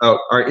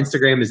 Our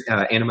Instagram is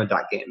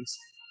anima.games.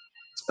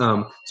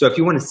 So if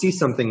you want to see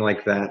something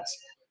like that,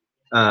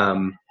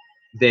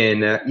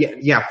 then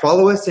yeah,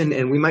 follow us,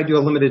 and we might do a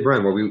limited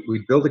run where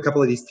we build a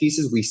couple of these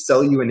pieces. We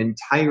sell you an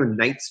entire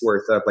night's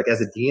worth of, like,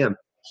 as a DM,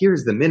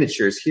 here's the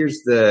miniatures, here's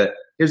the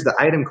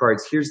item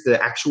cards, here's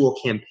the actual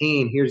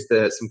campaign, here's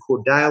some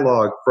cool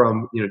dialogue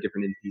from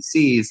different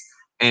NPCs,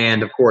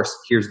 and of course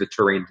here's the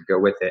terrain to go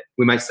with it.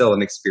 We might sell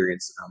an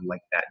experience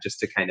like that, just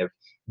to kind of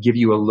give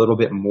you a little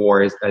bit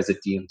more as a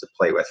DM to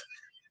play with.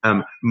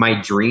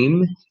 My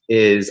dream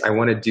is I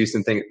want to do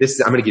something.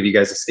 I'm going to give you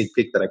guys a sneak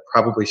peek that I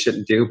probably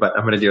shouldn't do, but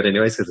I'm going to do it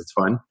anyways because it's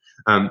fun.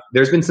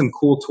 There's been some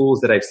cool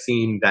tools that I've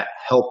seen that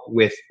help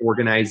with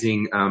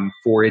organizing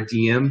for a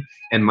DM,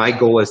 and my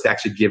goal is to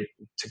actually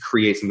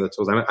create some of the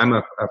tools. I'm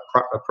a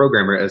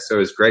programmer, as so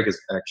is Greg is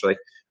actually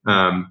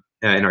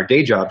in our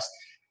day jobs,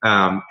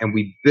 and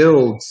we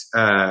build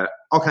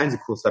all kinds of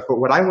cool stuff. But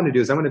what I want to do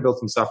is I want to build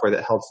some software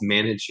that helps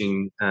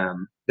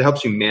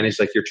you manage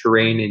like your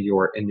terrain and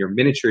your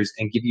miniatures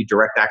and give you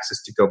direct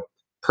access to go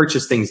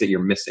purchase things that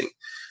you're missing.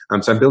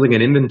 So I'm building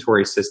an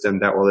inventory system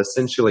that will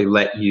essentially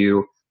let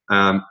you,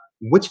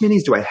 which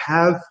minis do I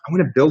have? I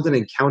want to build an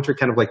encounter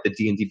kind of like the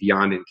D&D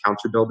Beyond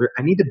encounter builder.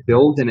 I need to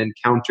build an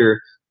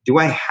encounter. Do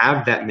I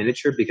have that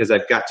miniature because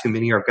I've got too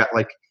many, or I've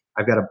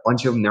got a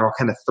bunch of them. They're all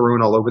kind of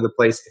thrown all over the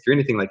place. If you're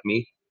anything like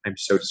me, I'm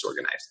so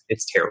disorganized.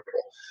 It's terrible.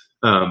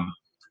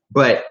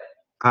 But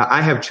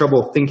I have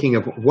trouble thinking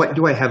of what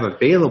do I have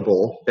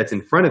available that's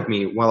in front of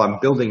me while I'm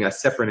building a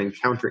separate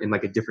encounter in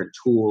like a different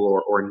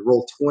tool or in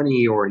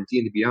Roll20 or in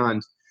D&D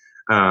Beyond.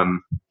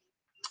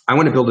 I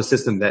want to build a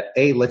system that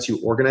lets you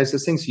organize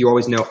those things so you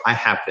always know I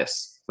have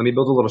this. Let me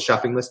build a little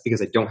shopping list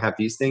because I don't have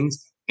these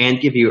things, and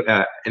give you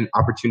an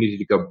opportunity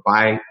to go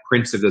buy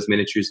prints of those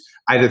miniatures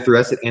either through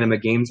us at Anima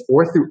Games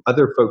or through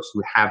other folks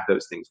who have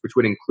those things, which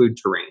would include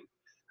terrain.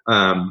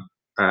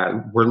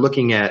 We're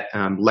looking at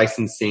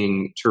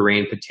licensing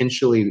terrain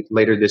potentially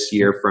later this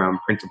year from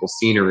Printable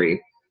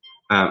Scenery.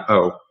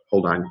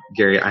 Hold on,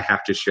 Gary, I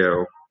have to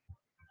show.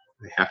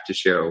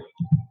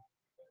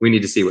 We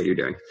need to see what you're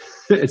doing.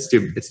 It's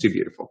too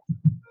beautiful.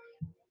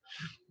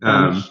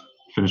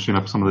 Finishing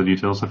up some of the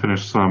details. I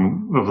finished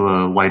some of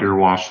the lighter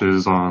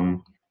washes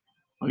on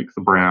like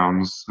the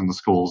browns and the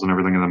skulls and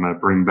everything, and I'm going to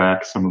bring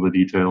back some of the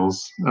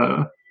details,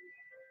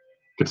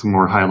 get some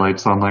more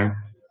highlights on there.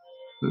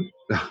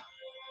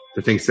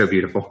 The thing's so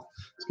beautiful.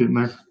 It's getting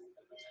there.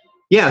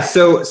 Yeah,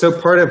 so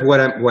part of what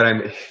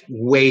I'm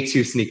way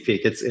too sneak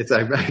peek.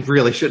 I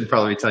really shouldn't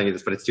probably be telling you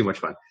this, but it's too much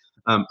fun.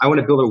 I want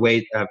to build a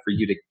way for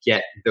you to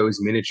get those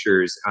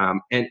miniatures,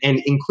 and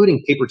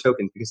including paper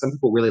tokens, because some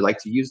people really like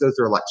to use those.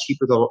 They're a lot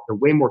cheaper. They're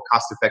way more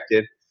cost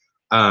effective.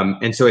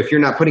 And so if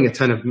you're not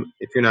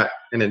if you're not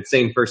an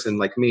insane person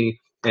like me,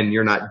 and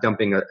you're not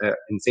dumping an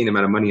insane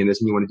amount of money in this,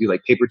 and you want to do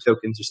like paper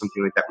tokens or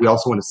something like that, we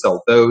also want to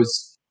sell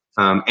those.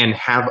 And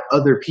have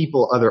other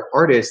people, other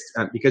artists,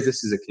 because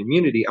this is a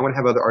community, I want to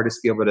have other artists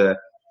be able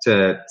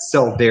to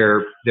sell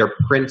their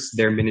prints,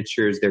 their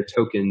miniatures, their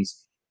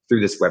tokens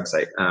through this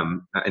website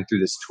and through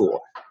this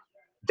tool.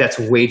 That's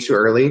way too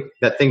early.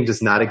 That thing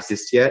does not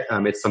exist yet.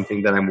 It's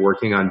something that I'm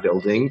working on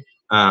building.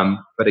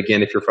 But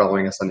again, if you're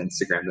following us on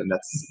Instagram, then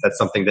that's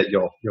something that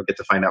you'll get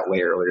to find out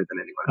way earlier than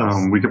anyone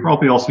else. We could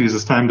probably also use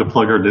this time to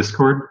plug our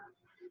Discord.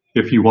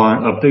 If you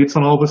want updates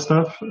on all this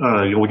stuff,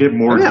 you'll get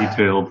more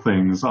detailed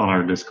things on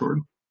our Discord.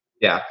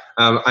 Yeah,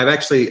 I've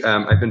actually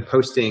I've been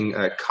posting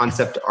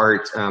concept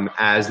art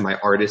as my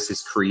artist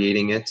is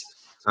creating it.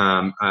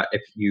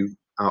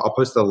 I'll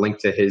post the link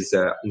to his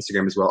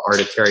Instagram as well,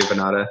 Artitari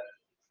Banata.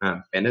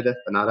 Banata.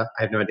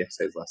 I have no idea how to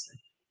say his last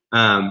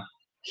name.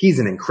 He's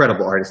an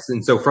incredible artist,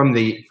 and so from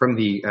the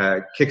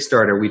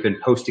Kickstarter, we've been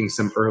posting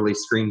some early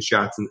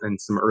screenshots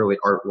and some early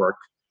artwork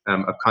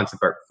of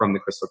concept art from the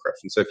Crystal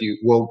Corruption. So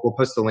we'll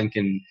post the link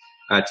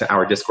to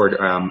our Discord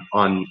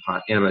on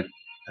Anima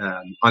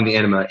on the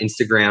Anima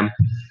Instagram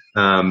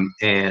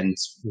and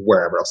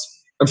wherever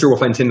else. I'm sure we'll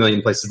find 10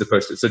 million places to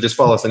post it. So just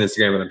follow us on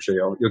Instagram, and I'm sure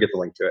you'll get the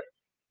link to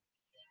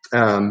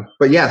it.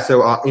 But yeah,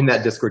 so in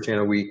that Discord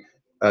channel, we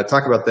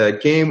talk about the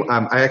game.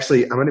 I'm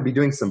going to be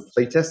doing some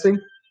playtesting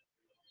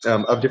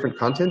of different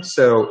content.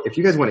 So if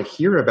you guys want to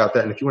hear about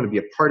that, and if you want to be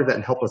a part of that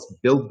and help us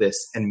build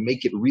this and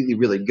make it really,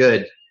 really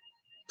good,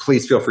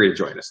 please feel free to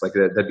join us. Like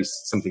that'd be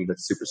something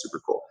that's super,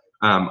 super cool.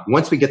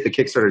 Once we get the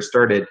Kickstarter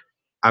started,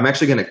 I'm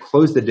actually going to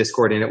close the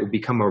Discord, and it will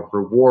become a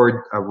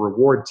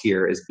reward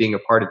tier as being a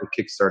part of the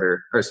Kickstarter,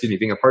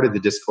 being a part of the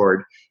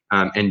Discord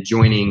and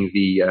joining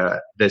the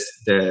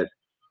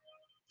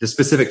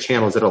specific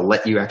channels that'll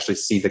let you actually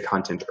see the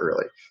content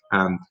early.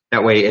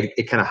 That way,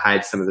 it kind of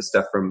hides some of the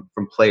stuff from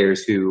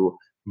players who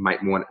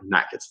might want to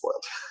not get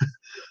spoiled.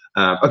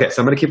 Okay,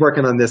 so I'm going to keep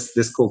working on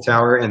this cool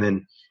tower, and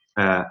then.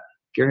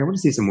 Gary, I want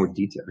to see some more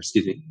detail.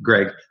 Excuse me,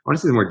 Greg. I want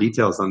to see some more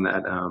details on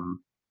that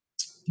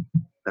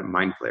that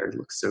mind flare. It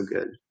looks so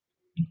good.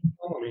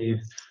 Let me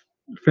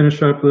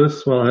finish up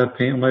this while I have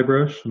paint on my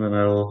brush, and then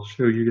I'll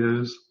show you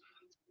guys.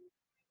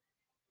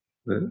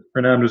 But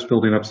right now I'm just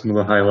building up some of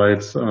the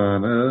highlights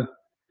on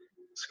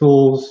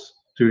skulls,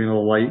 doing a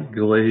light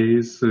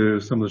glaze so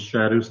some of the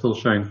shadows still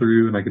shine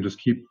through, and I can just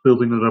keep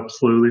building it up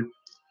slowly.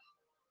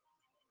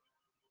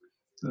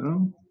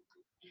 So.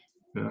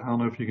 Yeah, I don't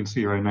know if you can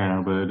see right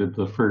now, but I did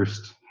the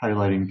first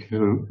highlighting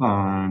coat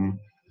on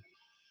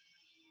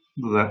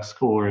that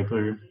skull right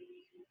there.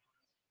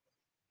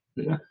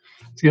 Yeah,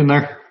 it's getting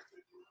there.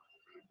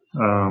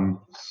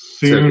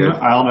 Soon,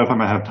 I don't know if I'm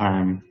going to have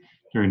time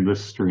during this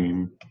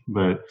stream,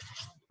 but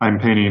I'm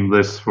painting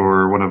this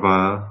for one of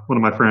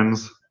my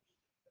friends.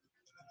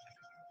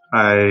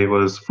 I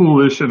was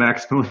foolish and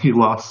accidentally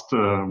lost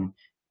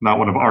not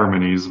one of our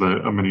minis,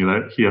 but a mini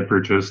that he had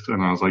purchased,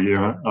 and I was like,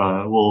 yeah,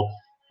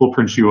 we'll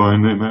print you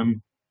one and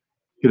then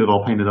get it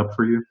all painted up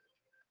for you.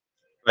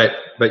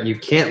 But you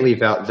can't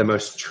leave out the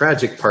most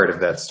tragic part of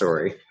that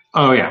story.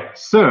 Oh yeah,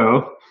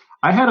 so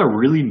I had a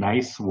really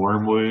nice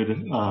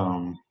Wormwood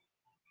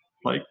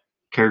like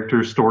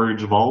character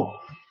storage vault,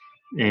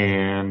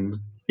 and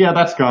yeah,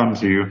 that's gone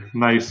too.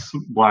 Nice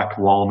black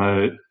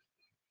walnut.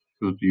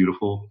 It was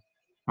beautiful.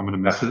 I'm gonna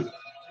miss it.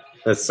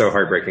 That's so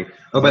heartbreaking.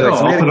 Oh, by the way,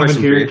 I'll put them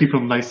in here and you. keep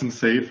them nice and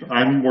safe.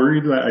 I'm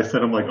worried that I set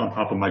them like on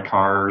top of my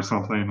car or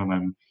something and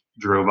then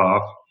drove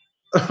off.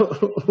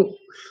 Oh,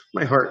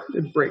 my heart,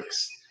 it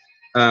breaks.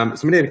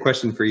 Somebody had a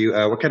question for you.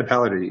 What kind of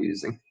palette are you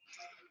using?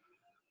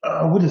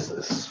 What is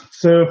this?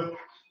 So,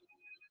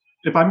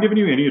 if I'm giving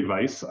you any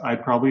advice,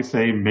 I'd probably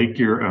say make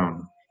your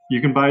own.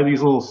 You can buy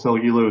these little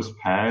cellulose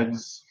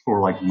pads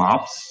for like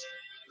mops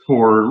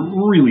for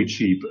really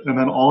cheap. And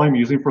then all I'm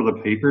using for the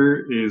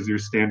paper is your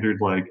standard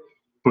like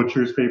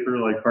butcher's paper,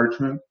 like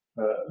parchment.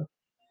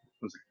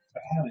 Was it? I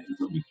had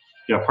it.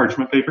 Yeah,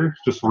 parchment paper.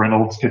 Just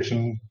Reynolds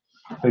Kitchen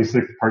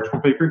basic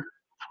parchment paper.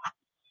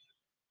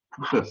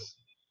 What's this?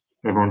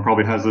 Everyone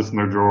probably has this in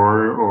their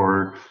drawer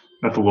or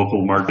at the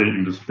local market you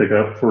can just pick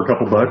up for a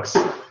couple bucks.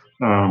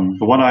 The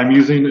one I'm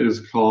using is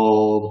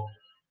called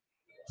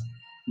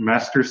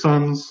Master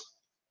Sons.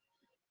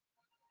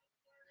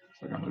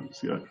 I don't know if you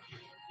see that.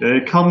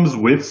 It comes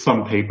with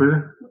some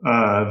paper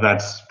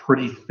that's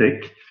pretty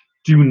thick.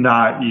 Do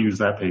not use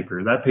that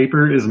paper. That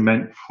paper is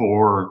meant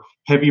for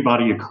heavy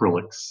body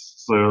acrylics.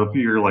 So if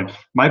you're like,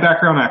 my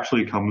background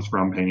actually comes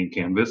from painting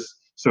canvas.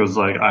 So it's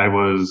like I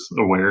was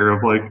aware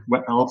of like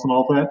wet palettes and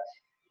all that.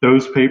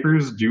 Those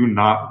papers do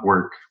not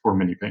work for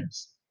mini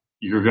paints.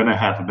 You're gonna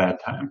have a bad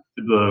time.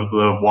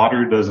 The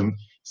water doesn't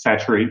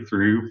saturate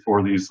through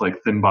for these like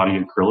thin body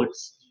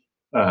acrylics.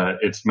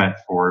 It's meant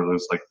for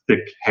those like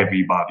thick,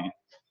 heavy body.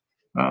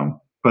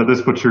 But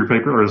this butcher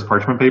paper or this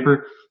parchment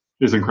paper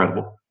is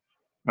incredible.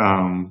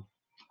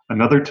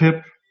 Another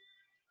tip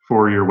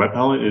for your wet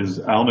palette is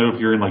I don't know if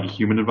you're in like a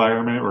humid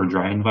environment or a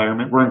dry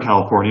environment. We're in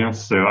California,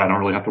 so I don't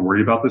really have to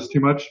worry about this too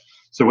much.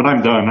 So when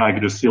I'm done, I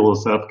can just seal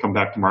this up, come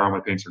back tomorrow,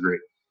 my paints are great.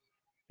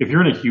 If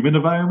you're in a humid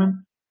environment,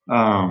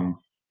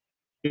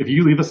 if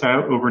you leave this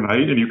out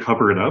overnight and you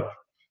cover it up,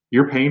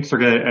 your paints are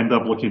going to end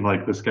up looking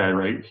like this guy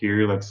right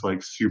here that's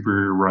like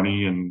super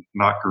runny and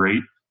not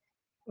great.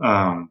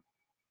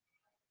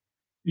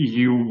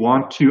 You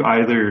want to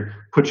either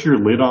put your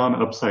lid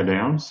on upside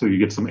down so you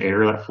get some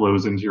air that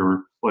flows into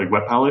your like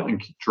wet palette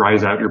and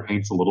dries out your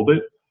paints a little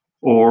bit,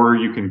 or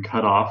you can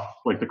cut off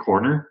like the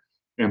corner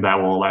and that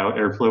will allow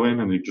airflow in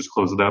and you just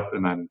close it up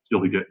and then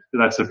you'll be good.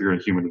 That's if you're in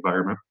a humid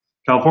environment.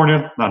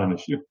 California, not an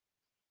issue.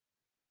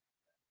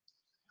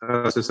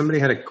 So somebody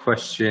had a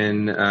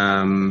question.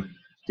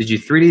 Did you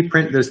 3D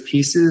print those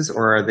pieces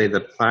or are they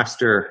the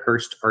plaster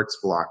Hearst Arts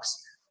blocks?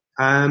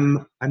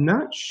 I'm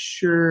not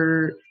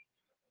sure.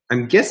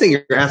 I'm guessing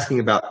you're asking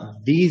about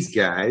these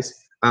guys.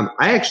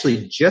 I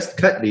actually just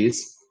cut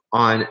these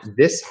on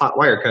this hot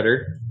wire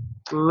cutter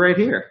right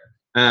here.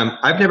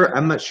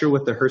 I'm not sure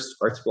what the Hearst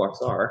Arts blocks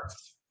are,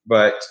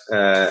 but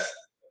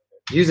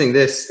using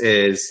this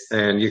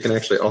and you can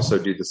actually also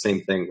do the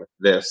same thing with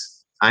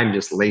this. I'm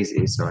just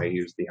lazy, so I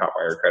use the hot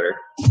wire cutter.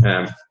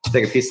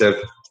 Take a piece of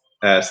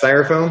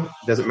styrofoam.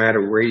 Doesn't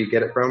matter where you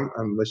get it from,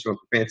 unless you want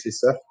the fancy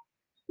stuff,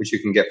 which you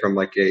can get from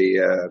like a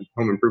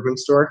home improvement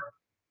store.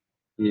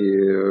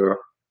 You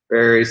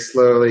very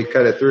slowly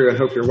cut it through and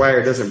hope your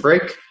wire doesn't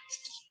break.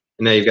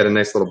 And now you've got a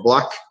nice little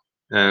block,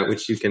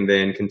 which you can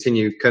then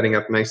continue cutting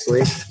up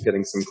nicely,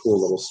 getting some cool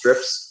little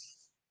strips,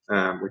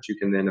 which you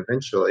can then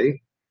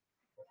eventually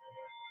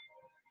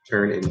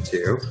turn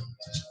into.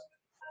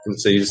 And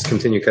so you just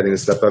continue cutting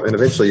this stuff up, and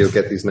eventually you'll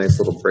get these nice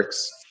little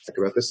bricks like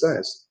about this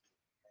size.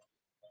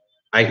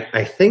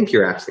 I think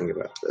you're asking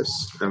about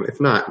this.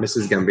 If not,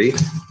 Mrs. Gumby,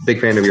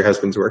 big fan of your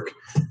husband's work.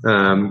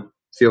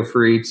 Feel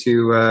free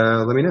to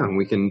let me know, and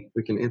we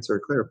can answer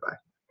or clarify.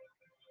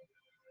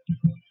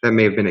 That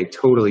may have been a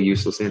totally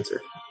useless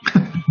answer.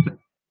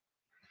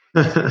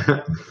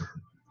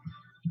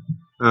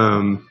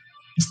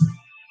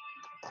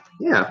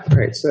 Yeah. All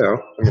right.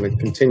 So I'm going to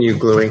continue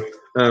gluing.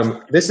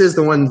 This is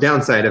the one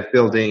downside of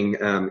building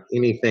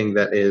anything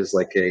that is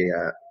like a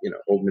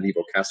old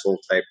medieval castle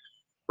type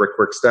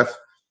brickwork stuff.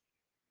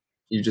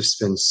 You just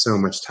spend so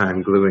much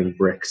time gluing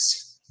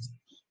bricks.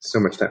 So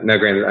much time. Now,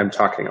 granted, I'm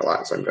talking a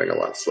lot, so I'm going a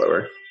lot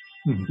slower.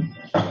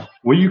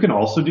 What you can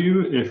also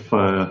do if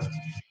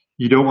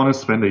you don't want to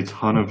spend a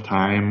ton of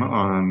time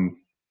on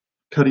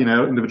cutting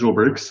out individual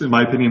bricks, in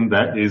my opinion,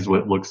 that is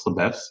what looks the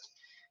best.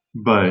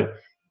 But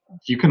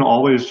you can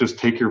always just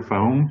take your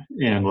foam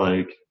and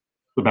like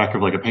the back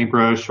of like a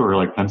paintbrush or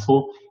like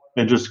pencil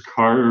and just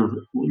carve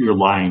your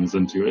lines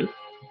into it.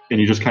 And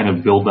you just kind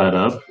of build that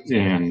up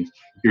and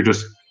you're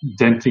just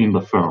denting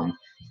the foam.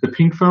 The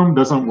pink foam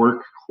doesn't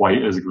work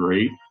quite as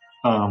great.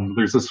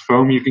 There's this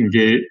foam you can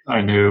get,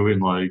 I know, in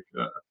like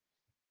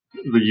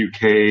the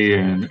UK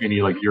and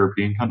any like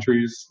European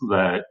countries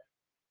that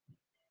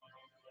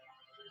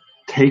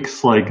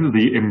takes like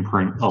the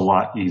imprint a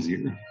lot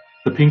easier.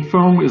 The pink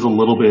foam is a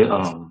little bit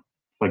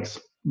like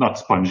not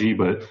spongy,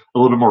 but a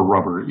little bit more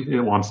rubbery.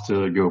 It wants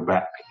to go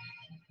back.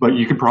 But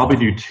you could probably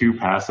do 2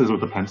 passes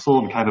with a pencil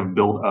and kind of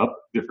build up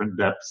different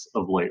depths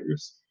of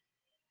layers.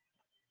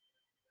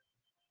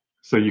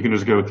 So you can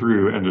just go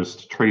through and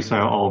just trace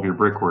out all of your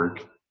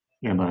brickwork,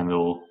 and then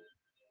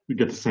you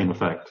get the same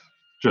effect.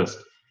 Just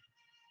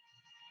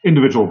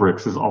individual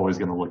bricks is always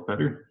going to look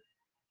better.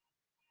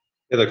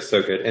 It looks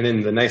so good. And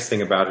then the nice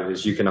thing about it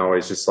is you can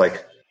always just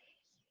like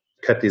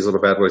cut these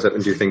little bad boys up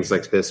and do things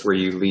like this where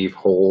you leave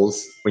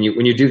holes. When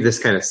you do this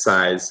kind of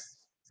size,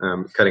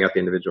 cutting out the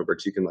individual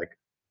bricks, you can like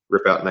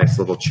rip out nice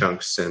little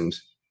chunks and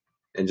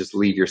just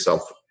leave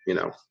yourself, you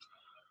know,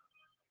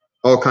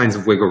 all kinds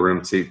of wiggle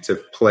room to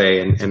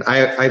play. And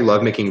I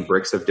love making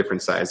bricks of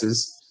different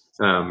sizes.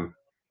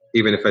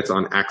 Even if it's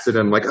on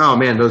accident, I'm like, oh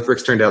man, those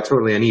bricks turned out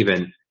totally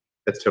uneven.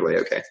 That's totally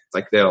okay.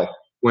 Like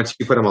once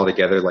you put them all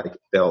together, like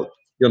you'll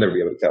never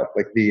be able to tell.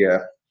 Like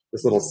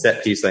this little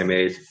set piece I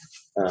made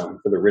for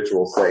the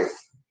ritual site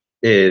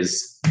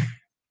is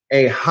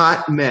a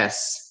hot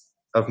mess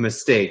of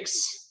mistakes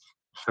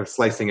of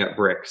slicing up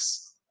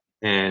bricks.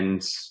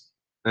 And,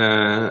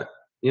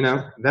 you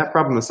know, that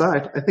problem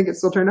aside, I think it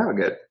still turned out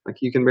good. Like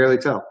you can barely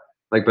tell.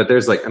 Like, but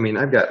there's like, I mean,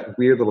 I've got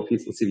weird little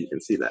pieces. Let's see if you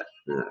can see that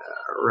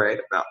right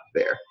about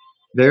there.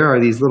 There are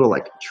these little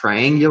like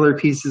triangular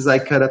pieces I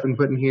cut up and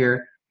put in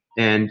here.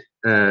 And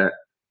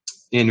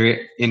in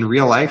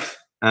real life,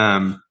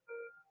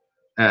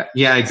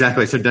 yeah,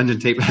 exactly. So Dungeon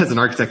Tape as an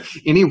architect,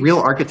 any real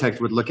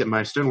architect would look at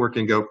my stonework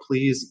and go,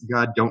 please,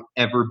 God, don't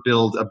ever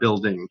build a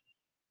building,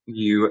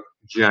 you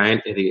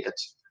giant idiot.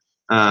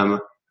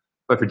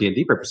 But for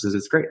D&D purposes,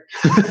 it's great.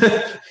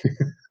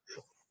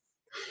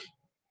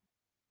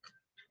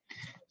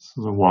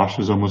 So the wash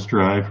is almost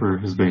dry for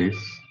his base.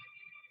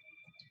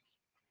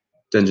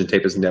 Dungeon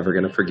Tape is never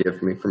going to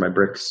forgive me for my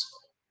bricks.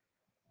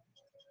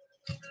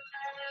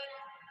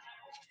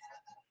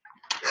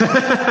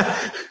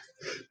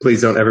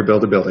 Please don't ever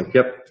build a building.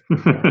 Yep.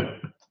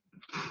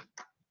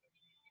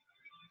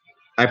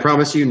 I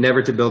promise you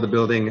never to build a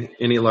building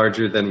any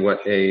larger than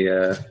what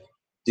a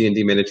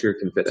D&D miniature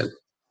can fit in.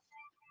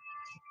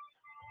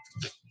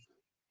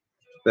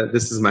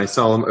 This is my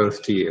solemn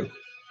oath to you.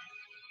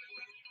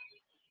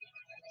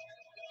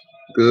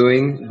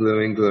 Gluing,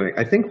 gluing, gluing.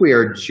 I think we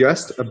are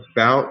just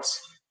about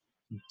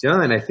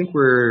done. I think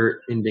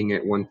we're ending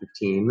at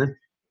 1:15.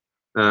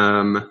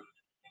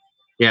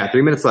 Yeah,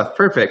 3 minutes left.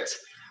 Perfect.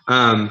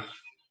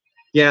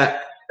 Yeah,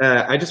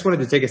 I just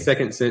wanted to take a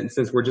second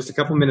since we're just a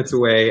couple minutes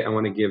away. I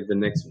want to give the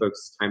next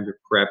folks time to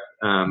prep.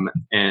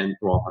 And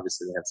well,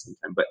 obviously they have some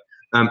time, but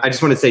I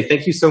just want to say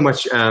thank you so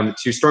much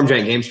to Storm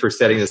Giant Games for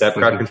setting this up.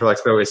 Crowd Control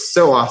Expo is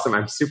so awesome.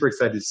 I'm super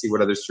excited to see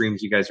what other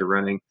streams you guys are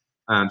running,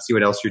 see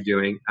what else you're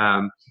doing.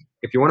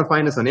 If you want to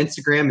find us on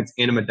Instagram, it's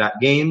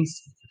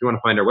anima.games. If you want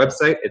to find our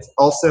website, it's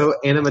also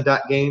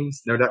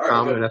anima.games. No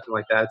 .com or nothing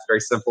like that. It's very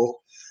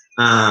simple.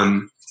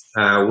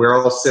 We're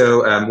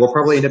also, we'll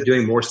probably end up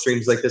doing more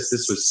streams like this.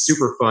 This was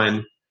super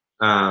fun.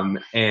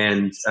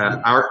 And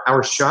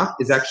our shop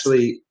is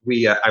actually,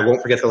 I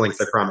won't forget the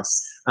links, I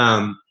promise.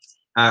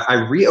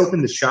 I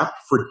reopened the shop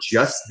for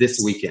just this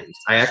weekend.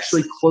 I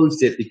actually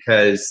closed it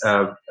because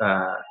of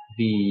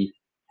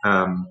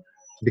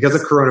because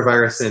of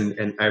coronavirus,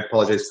 and I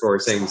apologize for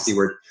saying the C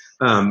word.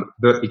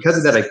 But because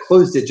of that, I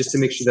closed it just to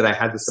make sure that I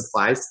had the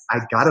supplies. I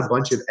got a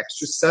bunch of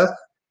extra stuff,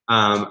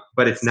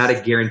 but it's not a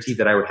guarantee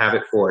that I would have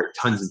it for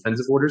tons and tons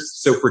of orders.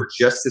 So for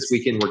just this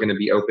weekend, we're going to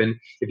be open.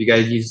 If you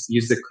guys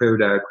use the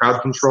code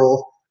Crowd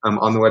Control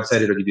on the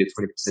website, it'll give you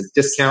a 20%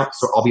 discount.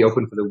 So I'll be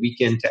open for the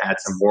weekend to add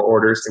some more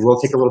orders. It will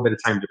take a little bit of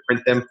time to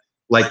print them.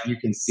 Like you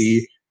can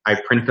see,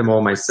 I print them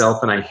all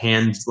myself, and I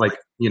hand, like,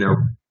 you know,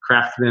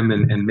 craft them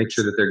and make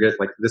sure that they're good.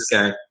 Like this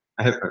guy,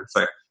 I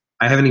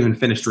haven't even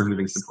finished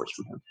removing supports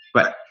from him,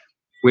 but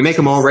we make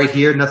them all right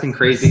here. Nothing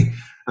crazy.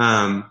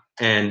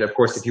 And of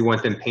course, if you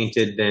want them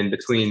painted, then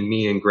between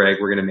me and Greg,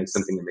 we're going to make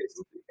something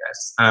amazing for you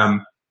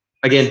guys.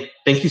 Again,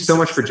 thank you so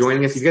much for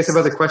joining us. If you guys have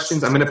other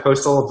questions, I'm going to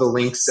post all of the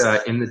links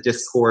in the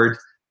Discord.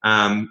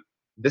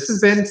 This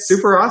has been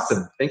super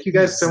awesome. Thank you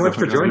guys so much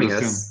for joining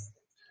us.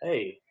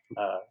 Hey.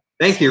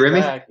 Thank you,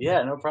 Remy.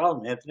 Yeah, no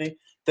problem, Anthony.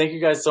 Thank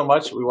you guys so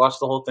much. We watched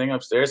the whole thing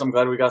upstairs. I'm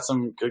glad we got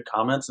some good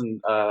comments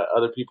and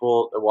other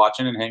people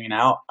watching and hanging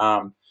out.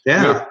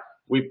 Yeah.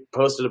 We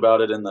posted about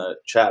it in the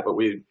chat, but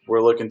we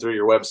were looking through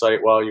your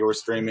website while you were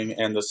streaming,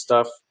 and the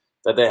stuff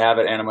that they have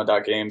at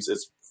anima.games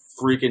is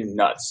freaking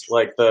nuts.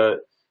 Like there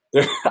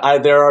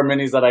are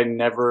minis that I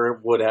never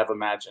would have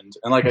imagined.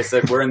 And like I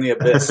said, we're in the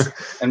abyss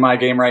in my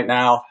game right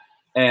now.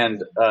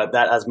 And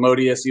that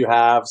Asmodeus you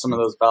have, some of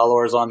those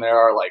Valors on there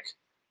are like,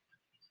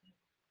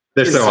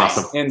 they're insane, so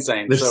awesome.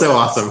 Insane. They're so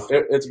awesome.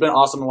 It's been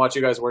awesome to watch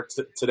you guys work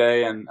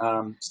today, and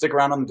stick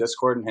around on the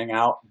Discord and hang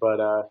out.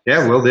 But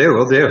yeah, we'll do.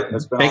 We'll do.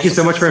 Thank you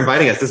so much for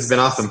inviting us. This has been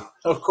awesome.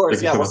 Of course.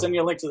 Yeah, we'll send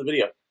you a link to the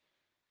video.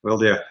 We'll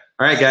do. All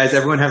right, guys.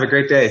 Everyone have a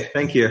great day.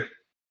 Thank you.